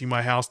probably casing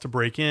my house to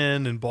break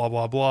in and blah,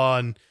 blah, blah.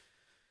 And,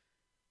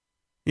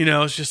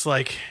 it's just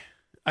like,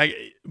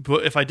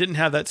 but if I didn't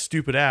have that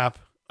stupid app,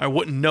 I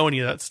wouldn't know any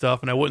of that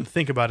stuff, and I wouldn't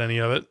think about any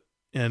of it.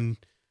 And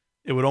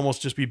it would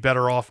almost just be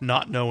better off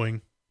not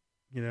knowing,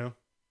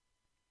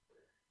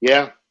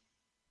 Yeah.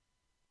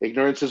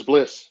 Ignorance is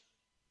bliss.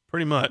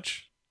 Pretty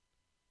much.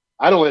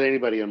 I don't let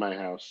anybody in my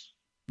house.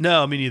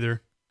 No, me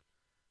neither.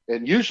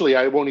 And usually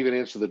I won't even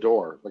answer the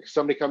door. Like, if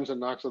somebody comes and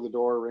knocks on the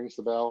door, rings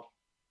the bell,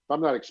 if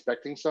I'm not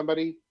expecting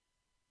somebody,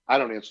 I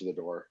don't answer the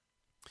door.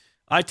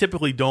 I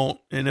typically don't.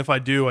 And if I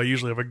do, I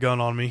usually have a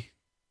gun on me.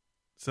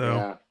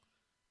 So,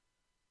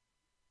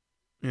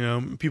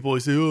 people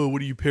always say, oh,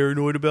 what are you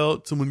paranoid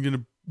about? Someone going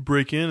to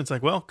break in? It's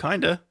like, well,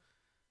 kind of.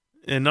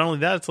 And not only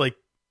that, it's like,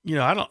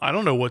 I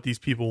don't know what these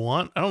people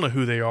want. I don't know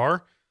who they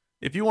are.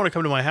 If you want to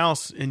come to my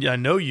house and I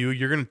know you,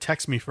 you're going to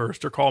text me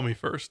first or call me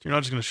first. You're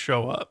not just going to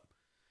show up.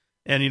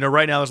 And,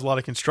 right now there's a lot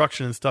of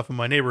construction and stuff in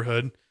my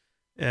neighborhood,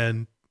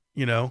 and,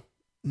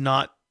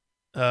 not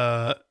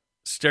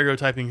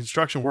stereotyping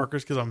construction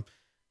workers, because I'm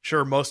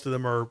sure most of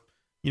them are,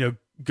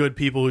 good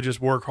people who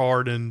just work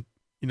hard and,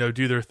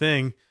 do their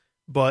thing.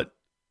 But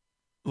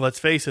let's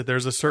face it,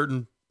 there's a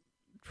certain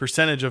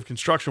percentage of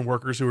construction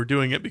workers who are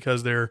doing it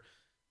because they're,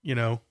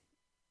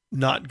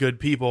 not good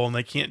people and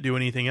they can't do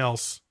anything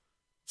else.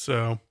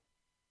 So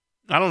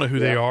I don't know who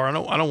they are. I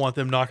don't want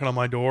them knocking on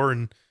my door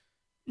and,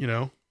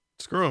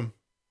 screw them.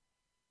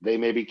 They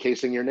may be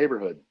casing your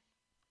neighborhood.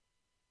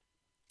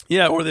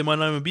 Yeah, or they might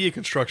not even be a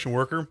construction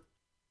worker.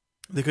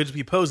 They could just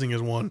be posing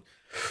as one.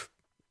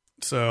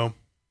 So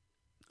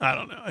I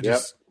don't know.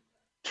 Just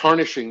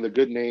tarnishing the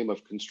good name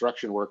of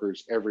construction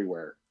workers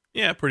everywhere.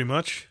 Yeah, pretty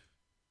much.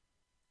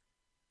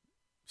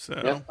 So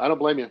yeah, I don't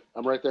blame you.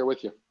 I'm right there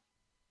with you.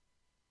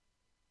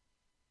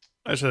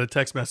 I just had a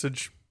text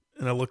message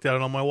and I looked at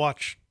it on my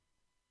watch.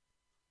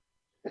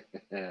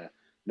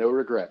 No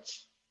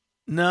regrets.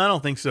 No, I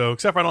don't think so.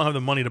 Except for I don't have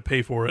the money to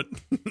pay for it.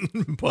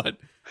 But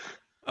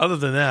other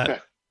than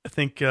that, I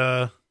think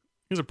it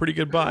was a pretty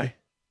good buy.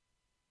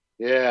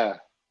 Yeah.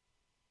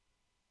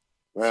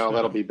 Well,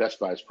 that'll be Best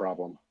Buy's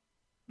problem.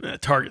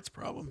 Target's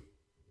problem.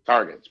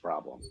 Target's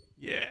problem.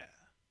 Yeah.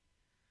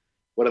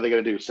 What are they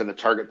going to do? Send the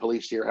Target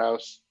police to your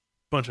house?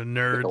 Bunch of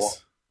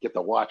nerds. Get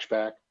the watch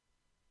back?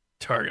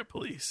 Target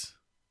police.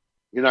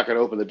 You're not going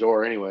to open the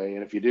door anyway,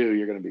 and if you do,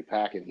 you're going to be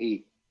packing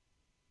heat.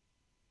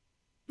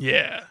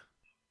 Yeah.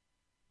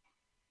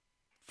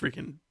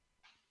 Freaking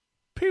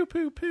pew,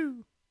 pew,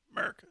 pew,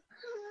 America.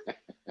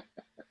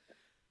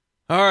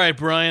 All right,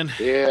 Brian.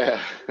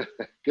 Yeah.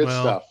 Good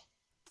stuff.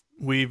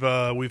 We've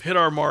hit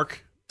our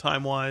mark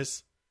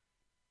time-wise.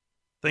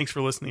 Thanks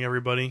for listening,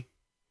 everybody.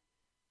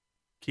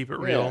 Keep it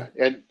real.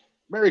 And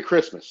Merry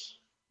Christmas.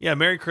 Yeah,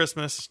 Merry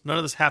Christmas. None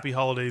of this Happy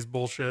Holidays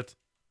bullshit.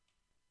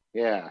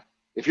 Yeah.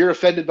 If you're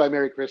offended by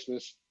Merry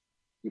Christmas,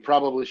 you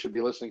probably should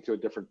be listening to a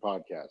different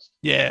podcast.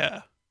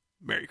 Yeah.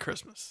 Merry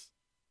Christmas.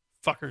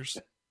 Fuckers.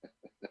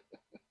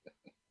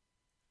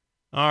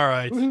 All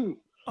right. Woo-hoo.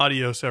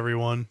 Adios,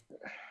 everyone.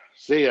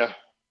 See ya.